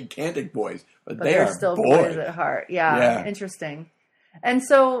be gigantic boys, but they are still boys at heart. Yeah, interesting. And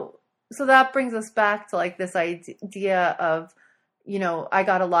so So that brings us back to like this idea of, I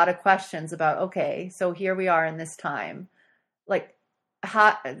got a lot of questions about, okay, so here we are in this time. Like,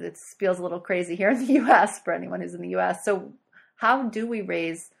 how, it feels a little crazy here in the US for anyone who's in the US. So how do we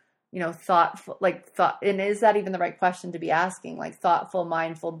raise, thoughtful, and is that even the right question to be asking? Like thoughtful,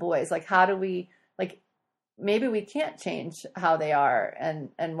 mindful boys? Like, how do we, like, maybe we can't change how they are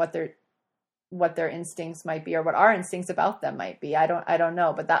and what their instincts might be, or what our instincts about them might be. I don't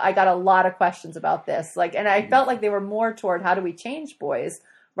know, but I got a lot of questions about this. Like, and I felt like they were more toward how do we change boys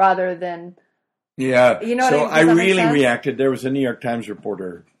rather than, yeah. So I really sense? reacted. There was a New York Times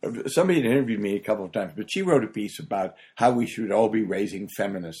reporter, somebody had interviewed me a couple of times, but she wrote a piece about how we should all be raising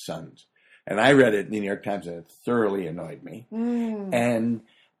feminist sons. And I read it in the New York Times and it thoroughly annoyed me. And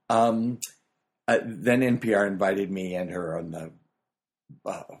then NPR invited me and her on the,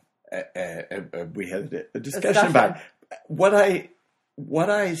 we had a discussion about what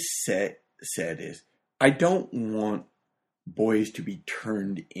I said is I don't want boys to be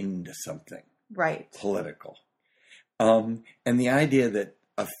turned into something political, and the idea that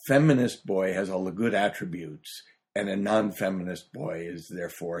a feminist boy has all the good attributes and a non-feminist boy is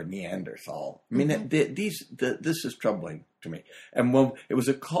therefore a Neanderthal. I mean, this is troubling to me. And when it was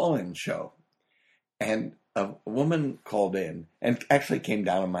a call-in show, and a woman called in and actually came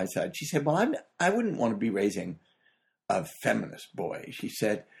down on my side. She said, well, I wouldn't want to be raising a feminist boy. She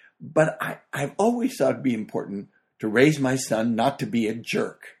said, but I've always thought it'd be important to raise my son not to be a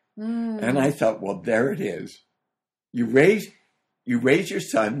jerk. And I thought, well, there it is. You raise your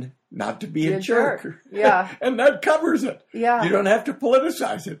son not to be a jerk. Yeah. And that covers it. Yeah. You don't have to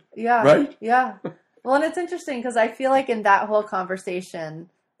politicize it. Yeah. Right? Yeah. Well, and it's interesting because I feel like in that whole conversation,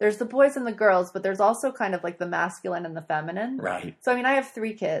 there's the boys and the girls, but there's also kind of like the masculine and the feminine. Right. So, I mean, I have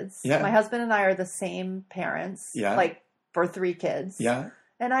 3 kids. Yeah. My husband and I are the same parents. Yeah. Like for 3 kids. Yeah.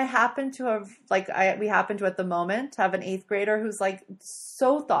 And I happen to have, we happen to at the moment have an 8th grader who's like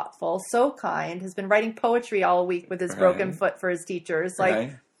so thoughtful, so kind, has been writing poetry all week with his broken foot for his teachers.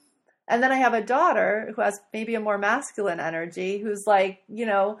 Like, and then I have a daughter who has maybe a more masculine energy, who's like,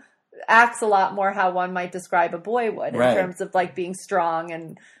 acts a lot more how one might describe a boy would in terms of like being strong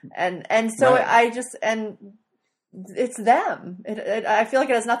and so I just, and it's them. I feel like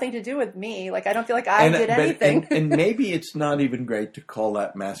it has nothing to do with me. Like, I don't feel like I did anything. And maybe it's not even great to call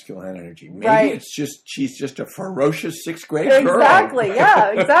that masculine energy. Maybe it's just, she's just a ferocious 6th grade girl. Exactly.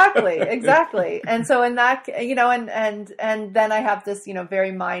 Yeah, exactly. And so in that, and then I have this,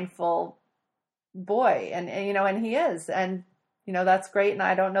 very mindful boy and he is, and that's great. And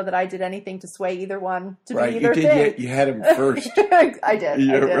I don't know that I did anything to sway either one to be either thing. You had him first. I did.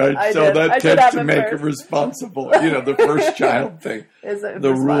 Yeah, right. So that tends to make him responsible. The first child thing.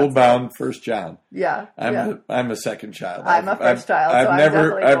 The rule-bound first child. Yeah. I'm a second child. I'm a first child.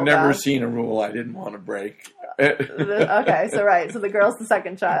 I've never seen a rule I didn't want to break. Okay, so the girl's the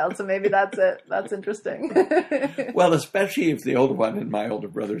second child. So maybe that's it. That's interesting. Well, especially if the older one, and my older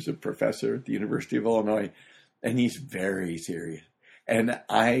brother's a professor at the University of Illinois. And he's very serious. And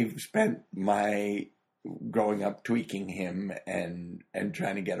I've spent my growing up tweaking him and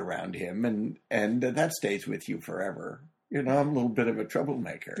trying to get around him. And that stays with you forever. I'm a little bit of a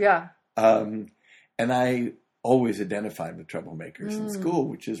troublemaker. Yeah. And I always identified with troublemakers in school,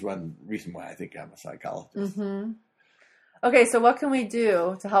 which is one reason why I think I'm a psychologist. Mm-hmm. Okay, so what can we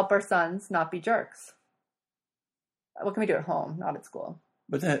do to help our sons not be jerks? What can we do at home, not at school?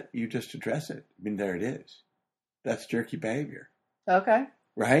 But that, you just address it. I mean, there it is. That's jerky behavior. Okay.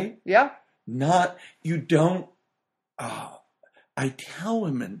 Right? Yeah. I tell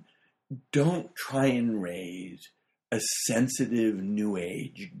women, don't try and raise a sensitive new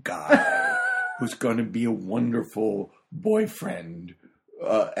age guy who's going to be a wonderful boyfriend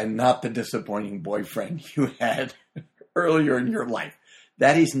and not the disappointing boyfriend you had earlier in your life.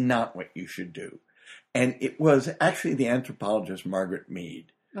 That is not what you should do. And it was actually the anthropologist Margaret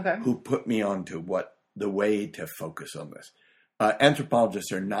Mead who put me onto the way to focus on this.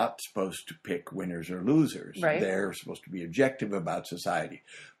 Anthropologists are not supposed to pick winners or losers. Right. They're supposed to be objective about society.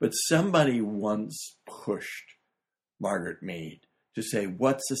 But somebody once pushed Margaret Mead to say,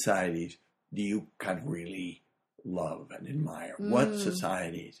 what societies do you kind of really love and admire? What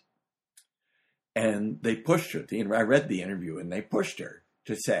societies? And they pushed her. I read the interview, and they pushed her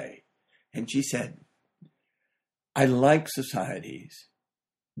to say, and she said, I like societies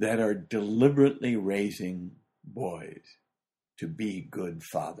that are deliberately raising boys to be good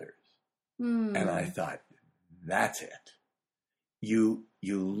fathers. And I thought, that's it. You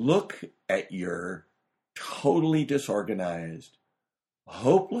look at your totally disorganized,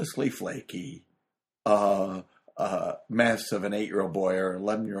 hopelessly flaky, mess of an 8-year-old boy or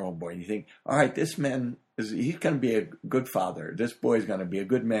 11-year-old boy. You think, all right, this man he's going to be a good father. This boy is going to be a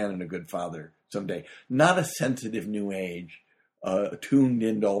good man and a good father someday. Not a sensitive new age, tuned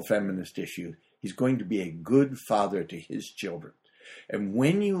into all feminist issues. He's going to be a good father to his children. And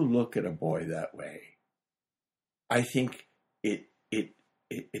when you look at a boy that way, I think it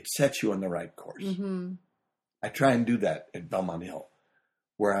sets you on the right course. Mm-hmm. I try and do that at Belmont Hill,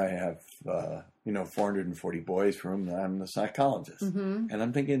 where I have 440 boys for whom I'm the psychologist, mm-hmm. and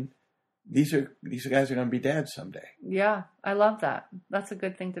I'm thinking these guys are going to be dads someday. Yeah, I love that. That's a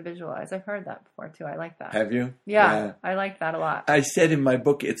good thing to visualize. I've heard that before too. I like that. Have you? Yeah, I like that a lot. I said in my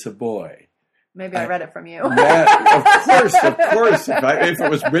book, it's a boy. Maybe I read it from you. Yeah, of course. If it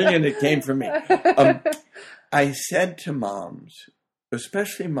was brilliant, it came from me. I said to moms,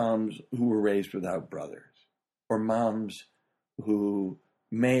 especially moms who were raised without brothers, or moms who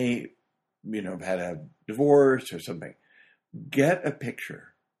may, have had a divorce or something, get a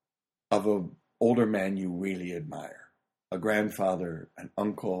picture of an older man you really admire, a grandfather, an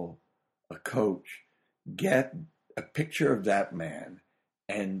uncle, a coach. Get a picture of that man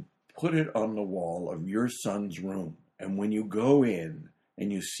and put it on the wall of your son's room. And when you go in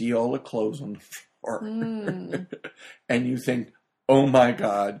and you see all the clothes on the floor and you think, oh my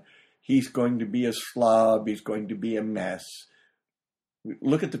God, he's going to be a slob, he's going to be a mess.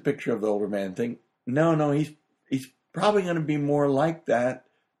 Look at the picture of the older man and think, no, he's probably going to be more like that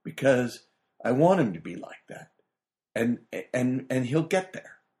because I want him to be like that. And he'll get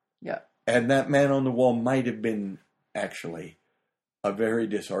there. Yeah. And that man on the wall might have been actually a very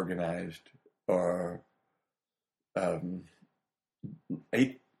disorganized or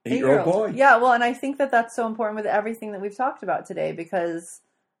 8-year-old boy. Yeah, well, and I think that's so important with everything that we've talked about today, because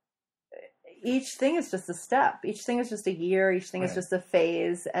each thing is just a step. Each thing is just a year. Each thing is just a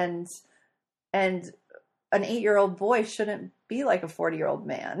phase. And an 8-year-old boy shouldn't be like a 40-year-old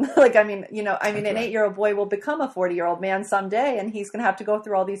man. An 8-year-old boy will become a 40-year-old man someday, and he's going to have to go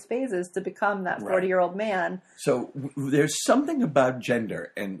through all these phases to become that 40-year-old man. So there's something about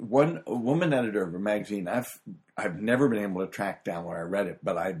gender, and a woman editor of a magazine, I've never been able to track down where I read it,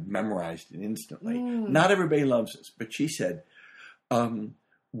 but I memorized it instantly. Not everybody loves this, but she said,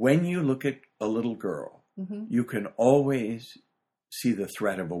 when you look at a little girl, you can always see the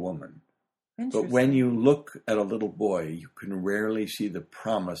threat of a woman. But when you look at a little boy, you can rarely see the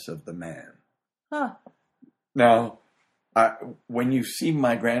promise of the man. Huh. Now, when you see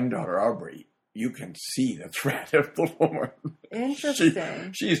my granddaughter, Aubrey, you can see the threat of the woman.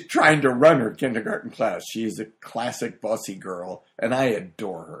 Interesting. She's trying to run her kindergarten class. She's a classic bossy girl, and I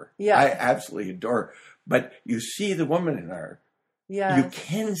adore her. Yeah. I absolutely adore her. But you see the woman in her. Yeah. You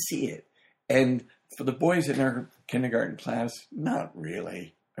can see it. And for the boys in her kindergarten class, not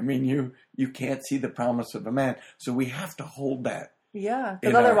really. I mean, you can't see the promise of a man. So we have to hold that. Yeah,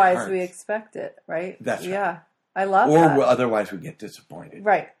 because otherwise we expect it, right? That's right. Yeah, I love that. Or otherwise we get disappointed.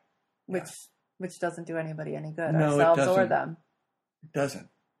 Right, which doesn't do anybody any good, ourselves or them. It doesn't.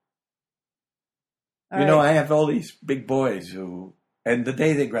 I have all these big boys who, and the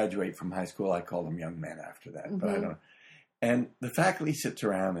day they graduate from high school, I call them young men after that. But I don't. And the faculty sits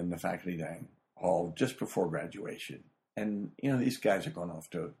around in the faculty dining hall just before graduation. And, these guys are going off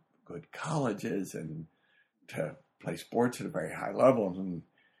to good colleges and to play sports at a very high level. And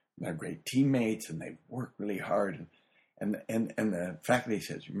they're great teammates and they work really hard. And the faculty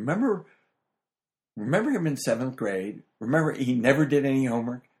says, remember him in 7th grade? Remember he never did any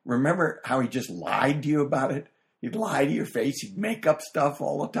homework? Remember how he just lied to you about it? He'd lie to your face. He'd make up stuff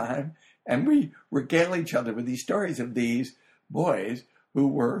all the time. And we regale each other with these stories of these boys who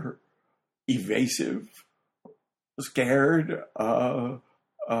were evasive, scared,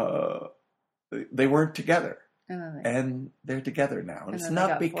 they weren't together, and they're together now. And it's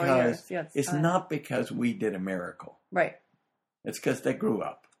not because we did a miracle, right? It's because they grew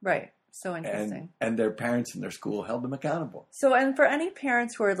up, right? So interesting, and their parents and their school held them accountable. So, and for any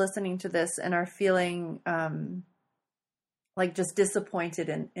parents who are listening to this and are feeling like just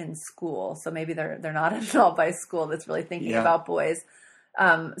disappointed in school, so maybe they're not at all by school that's really thinking about boys.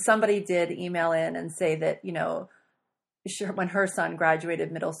 Somebody did email in and say that, when her son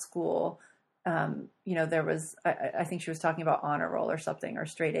graduated middle school, there was, I think she was talking about honor roll or something, or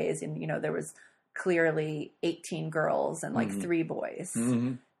straight A's, and, there was clearly 18 girls and like 3 boys.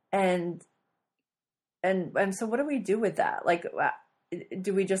 Mm-hmm. And so what do we do with that? Like,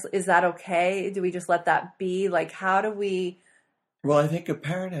 is that okay? Do we just let that be? Like, how do we? Well, I think a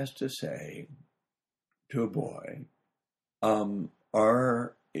parent has to say to a boy,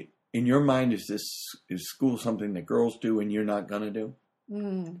 in your mind, is school something that girls do and you're not going to do?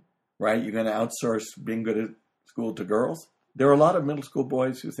 Right? You're going to outsource being good at school to girls. There are a lot of middle school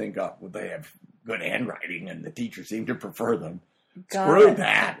boys who think, oh, well, they have good handwriting and the teachers seem to prefer them. Screw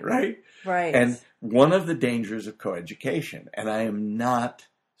that, right? Right. And one of the dangers of coeducation, and I am not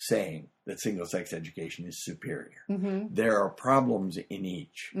saying that single-sex education is superior. Mm-hmm. There are problems in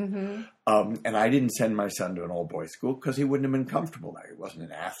each. Mm-hmm. And I didn't send my son to an all-boys school because he wouldn't have been comfortable there. He wasn't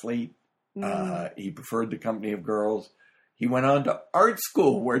an athlete. He preferred the company of girls. He went on to art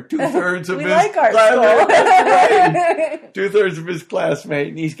school, where 2/3 of we his like art school. right. 2/3 of his classmates.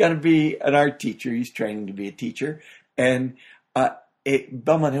 And he's going to be an art teacher. He's training to be a teacher, and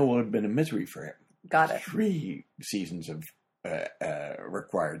Belmont Hill would have been a misery for him. Got it. 3 seasons of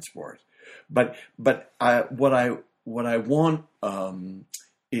required sports, but what I want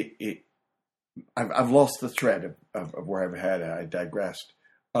I've lost the thread of where I've had. I digressed.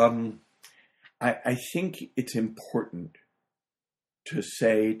 I think it's important to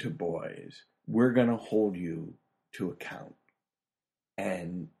say to boys, we're going to hold you to account,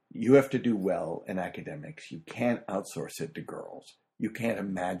 and you have to do well in academics. You can't outsource it to girls. You can't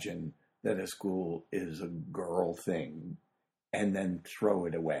imagine that a school is a girl thing and then throw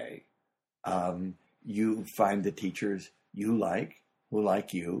it away. You find the teachers you like, who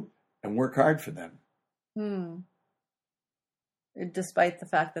like you, and work hard for them. Despite the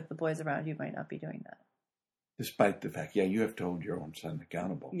fact that the boys around you might not be doing that. Despite the fact, you have to hold your own son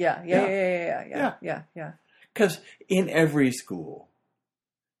accountable. Yeah. Because in every school,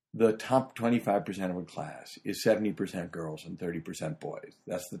 the top 25% of a class is 70% girls and 30% boys.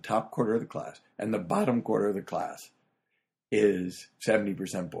 That's the top quarter of the class. And the bottom quarter of the class is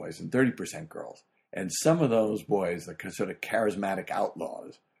 70% boys and 30% girls. And some of those boys, the sort of charismatic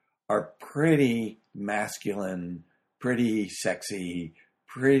outlaws, are pretty masculine, pretty sexy,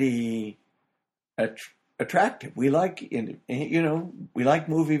 pretty attractive. We like, we like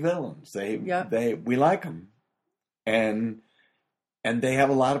movie villains. We like them, and they have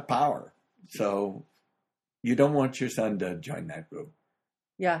a lot of power. So you don't want your son to join that group.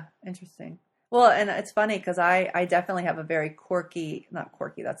 Yeah, interesting. Well, and it's funny because I definitely have a very quirky, not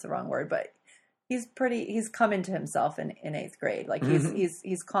quirky, that's the wrong word, but he's come into himself in 8th grade. Like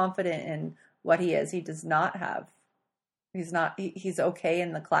he's confident in what he is. He does not have. He's okay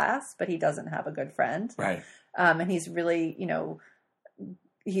in the class, but he doesn't have a good friend. Right. And he's really,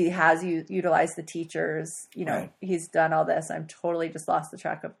 he has utilized the teachers, right. He's done all this. I'm totally just lost the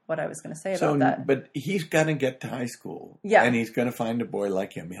track of what I was going to say about that. But he's going to get to high school. Yeah. And he's going to find a boy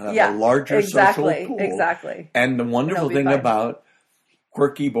like him. He'll have a larger social pool. Exactly. And the wonderful thing about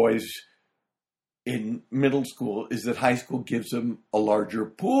quirky boys in middle school is that high school gives them a larger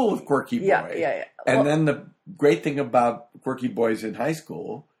pool of quirky boys. Yeah. And then the great thing about quirky boys in high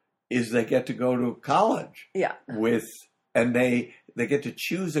school is they get to go to college. Yeah. And they get to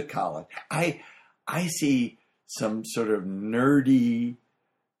choose a college. I see some sort of nerdy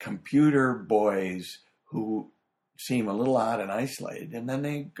computer boys who seem a little odd and isolated, and then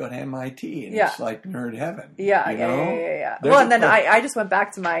they go to MIT, and it's like nerd heaven. Yeah. Well, and then I just went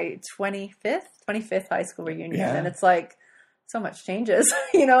back to my 25th high school reunion, and it's like so much changes,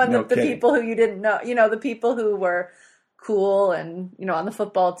 and the people who you didn't know, the people who were cool and, on the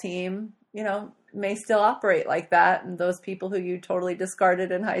football team, may still operate like that. And those people who you totally discarded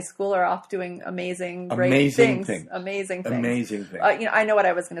in high school are off doing amazing things. Amazing things. I know what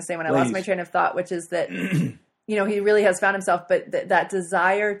I was going to say when I lost my train of thought, which is that, he really has found himself, but that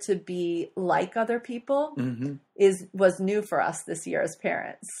desire to be like other people was new for us this year as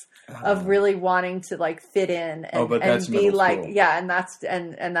parents, of really wanting to like fit in and be like, school. And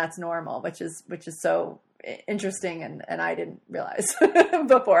that's normal, which is so interesting, and I didn't realize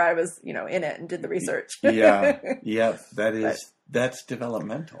before I was in it and did the research. That's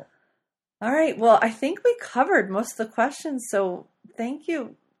developmental. All right, well, I think we covered most of the questions, so thank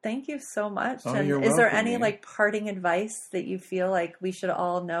you so much. And you're is there welcome, any man. parting advice that you feel like we should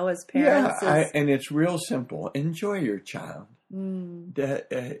all know as parents? And it's real simple. Enjoy your child.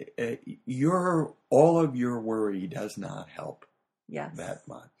 All of your worry does not help that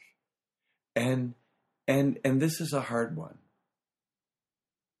much, and this is a hard one.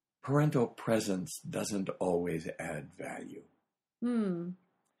 Parental presence doesn't always add value.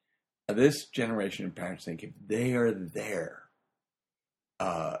 This generation of parents think if they are there,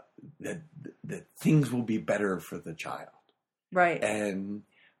 that things will be better for the child. Right. And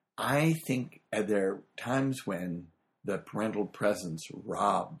I think there are times when the parental presence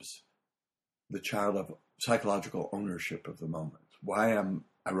robs the child of psychological ownership of the moment.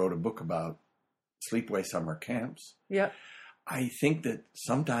 I wrote a book about sleepaway summer camps. Yep. I think that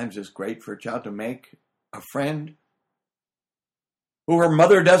sometimes it's great for a child to make a friend who her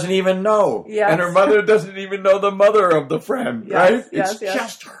mother doesn't even know. Yes. And her mother doesn't even know the mother of the friend, Yes, right? yes, It's yes.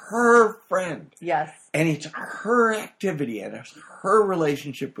 just her friend. Yes. And it's her activity and it's her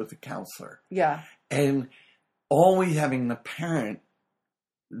relationship with the counselor. Yeah. And always having the parent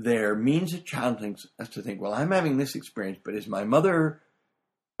there means a child has to think, well, I'm having this experience, but is my mother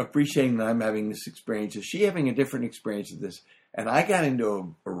appreciating that I'm having this experience? Is she having a different experience of this? And I got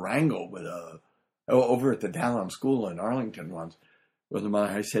into a wrangle with over at the Dallin School in Arlington once with a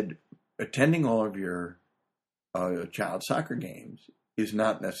mother. I said, attending all of your child's soccer games is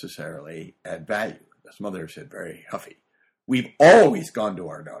not necessarily at value. This mother said very huffy, we've always gone to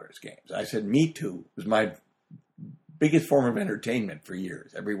our daughter's games. I said, me too. It was my biggest form of entertainment for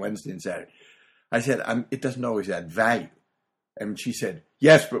years, every Wednesday and Saturday. I said, it doesn't always add value. And she said,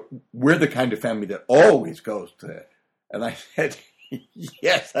 yes, but we're the kind of family that always goes to it. And I said,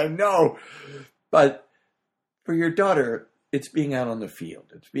 yes, I know. But for your daughter, it's being out on the field.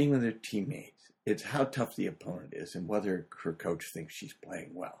 It's being with her teammates. It's how tough the opponent is and whether her coach thinks she's playing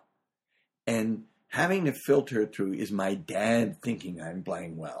well. And having to filter through, is my dad thinking I'm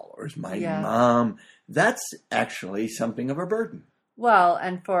playing well? Or is my mom? That's actually something of a burden. Well,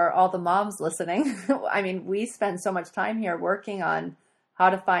 and for all the moms listening, I mean, we spend so much time here working on how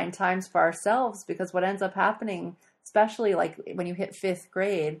to find times for ourselves, because what ends up happening, especially like when you hit 5th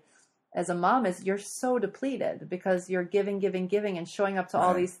grade as a mom, is you're so depleted because you're giving and showing up to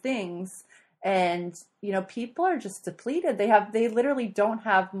all these things. And, you know, people are just depleted. They literally don't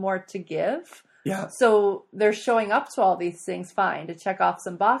have more to give. Yeah. So they're showing up to all these things fine to check off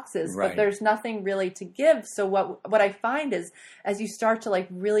some boxes, but there's nothing really to give. So what I find is, as you start to like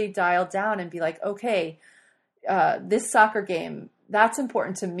really dial down and be like, okay, this soccer game, that's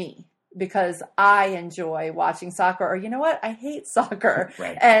important to me because I enjoy watching soccer, or you know what? I hate soccer.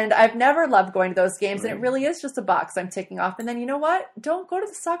 And I've never loved going to those games. And it really is just a box I'm ticking off. And then you know what? Don't go to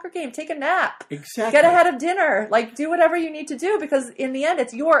the soccer game. Take a nap. Exactly. Get ahead of dinner. Like do whatever you need to do, because in the end,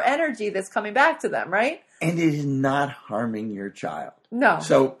 it's your energy that's coming back to them, right? And it is not harming your child. No.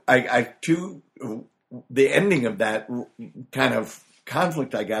 So the ending of that kind of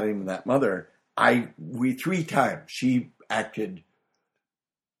conflict I got in with that mother, 3 times she acted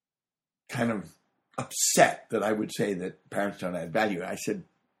kind of upset that I would say that parents don't add value. I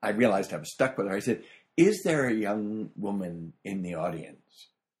realized I was stuck with her. I said, is there a young woman in the audience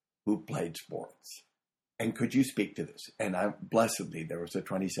who played sports? And could you speak to this? And blessedly, there was a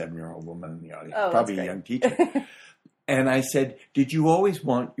 27-year-old woman in the audience, probably a young teacher. And I said, did you always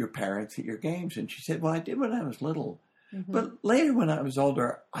want your parents at your games? And she said, well, I did when I was little. Mm-hmm. But later when I was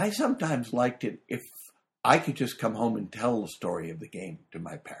older, I sometimes liked it if I could just come home and tell the story of the game to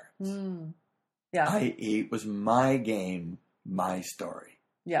my parents. Yeah. It was my game, my story.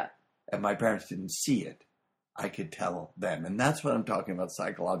 Yeah. And my parents didn't see it. I could tell them. And that's what I'm talking about,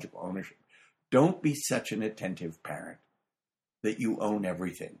 psychological ownership. Don't be such an attentive parent that you own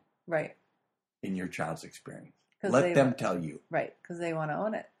everything. Right. In your child's experience. Let them tell you. Right. Because they want to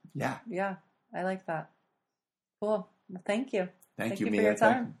own it. Yeah. Yeah. I like that. Cool. Well, thank you. Thank you, for Mia. your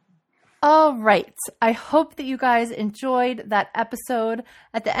time. All right. I hope that you guys enjoyed that episode.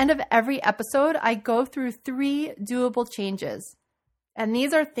 At the end of every episode, I go through 3 doable changes. And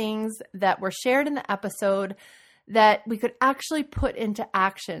these are things that were shared in the episode that we could actually put into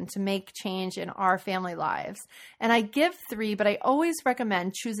action to make change in our family lives. And I give 3, but I always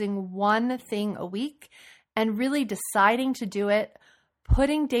recommend choosing one thing a week and really deciding to do it,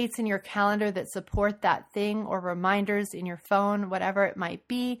 putting dates in your calendar that support that thing or reminders in your phone, whatever it might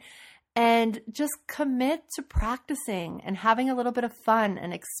be. And just commit to practicing and having a little bit of fun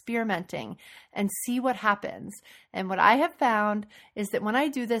and experimenting and see what happens. And what I have found is that when I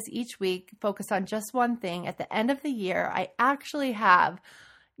do this each week, focus on just one thing, at the end of the year, I actually have,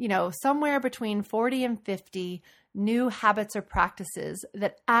 somewhere between 40 and 50 new habits or practices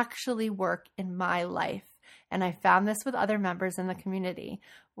that actually work in my life. And I found this with other members in the community.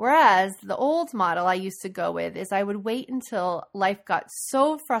 Whereas the old model I used to go with is I would wait until life got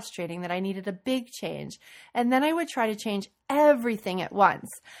so frustrating that I needed a big change. And then I would try to change everything at once.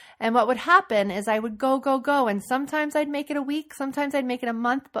 And what would happen is I would go. And sometimes I'd make it a week, sometimes I'd make it a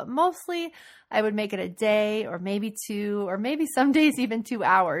month, but mostly I would make it a day or maybe 2, or maybe some days even 2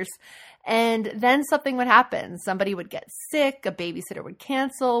 hours. And then something would happen. Somebody would get sick, a babysitter would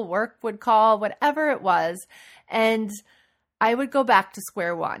cancel, work would call, whatever it was. And I would go back to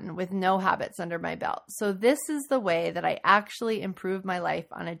square one with no habits under my belt. So this is the way that I actually improve my life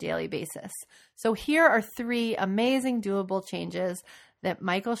on a daily basis. So here are 3 amazing doable changes that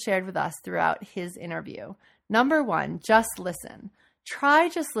Michael shared with us throughout his interview. Number 1, just listen. Try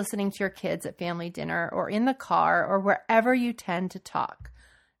just listening to your kids at family dinner or in the car or wherever you tend to talk.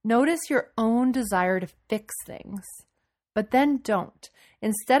 Notice your own desire to fix things, but then don't.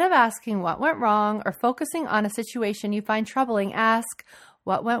 Instead of asking what went wrong or focusing on a situation you find troubling, ask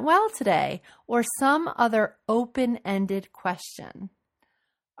what went well today or some other open-ended question.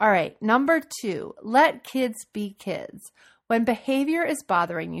 All right, number 2, let kids be kids. When behavior is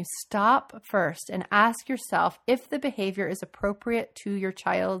bothering you, stop first and ask yourself if the behavior is appropriate to your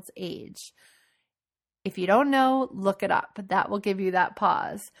child's age. If you don't know, look it up. That will give you that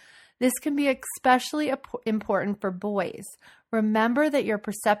pause. This can be especially important for boys. Remember that your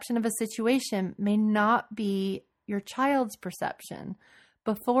perception of a situation may not be your child's perception.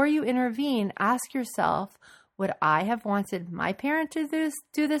 Before you intervene, ask yourself, would I have wanted my parent to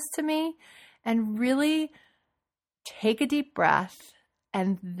do this to me? And really take a deep breath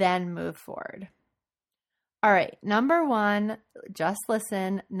and then move forward. All right, number 1, just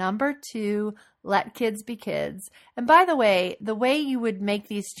listen. Number 2, let kids be kids. And by the way you would make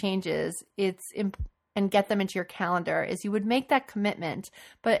these changes, and get them into your calendar is you would make that commitment.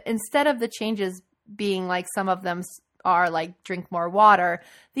 But instead of the changes being like some of them are like drink more water,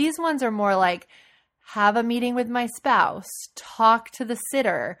 these ones are more like have a meeting with my spouse, talk to the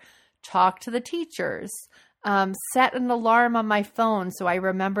sitter, talk to the teachers, set an alarm on my phone so I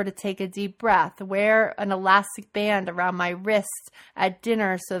remember to take a deep breath, wear an elastic band around my wrist at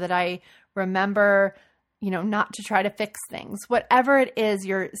dinner so that I remember, not to try to fix things. Whatever it is,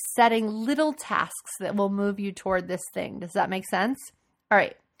 you're setting little tasks that will move you toward this thing. Does that make sense? All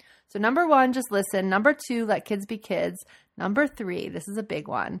right. So number 1, just listen. Number 2, let kids be kids. Number 3, this is a big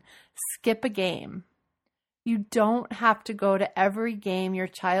one, skip a game. You don't have to go to every game your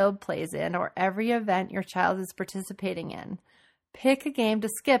child plays in or every event your child is participating in. Pick a game to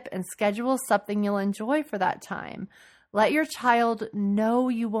skip and schedule something you'll enjoy for that time. Let your child know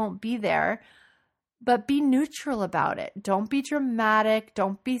you won't be there, but be neutral about it. Don't be dramatic.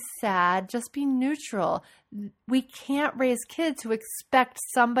 Don't be sad. Just be neutral. We can't raise kids who expect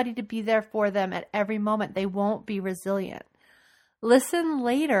somebody to be there for them at every moment. They won't be resilient. Listen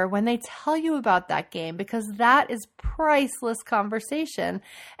later when they tell you about that game because that is priceless conversation.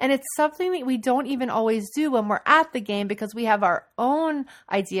 And it's something that we don't even always do when we're at the game because we have our own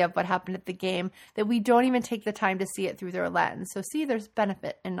idea of what happened at the game that we don't even take the time to see it through their lens. So see, there's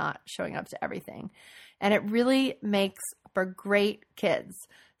benefit in not showing up to everything. And it really makes for great kids.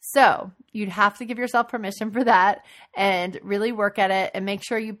 So you'd have to give yourself permission for that and really work at it and make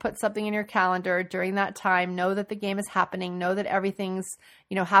sure you put something in your calendar during that time. Know that the game is happening. Know that everything's,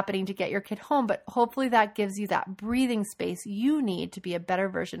 happening to get your kid home. But hopefully that gives you that breathing space you need to be a better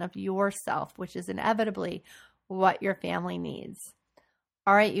version of yourself, which is inevitably what your family needs.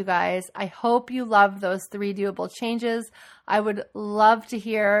 All right, you guys, I hope you love those 3 doable changes. I would love to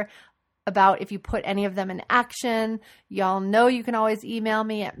hear about if you put any of them in action. Y'all know you can always email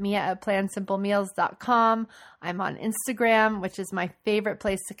me at mia@plansimplemeals.com. I'm on Instagram, which is my favorite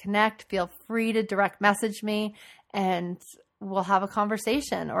place to connect. Feel free to direct message me and we'll have a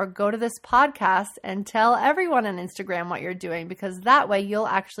conversation, or go to this podcast and tell everyone on Instagram what you're doing, because that way you'll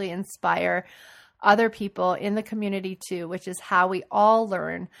actually inspire other people in the community too, which is how we all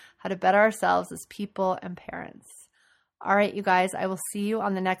learn how to better ourselves as people and parents. All right, you guys, I will see you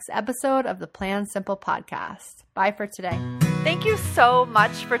on the next episode of the Plan Simple podcast. Bye for today. Thank you so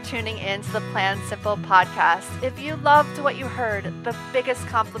much for tuning in to the Plan Simple podcast. If you loved what you heard, the biggest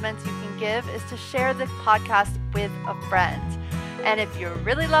compliment you can give is to share the podcast with a friend. And if you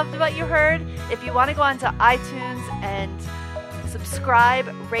really loved what you heard, if you want to go onto iTunes and subscribe,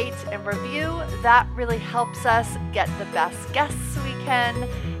 rate, and review, that really helps us get the best guests we can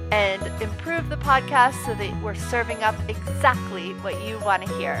and improve the podcast so that we're serving up exactly what you want to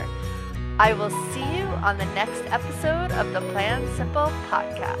hear. I will see you on the next episode of the Plan Simple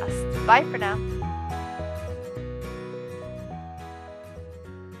podcast. Bye for now.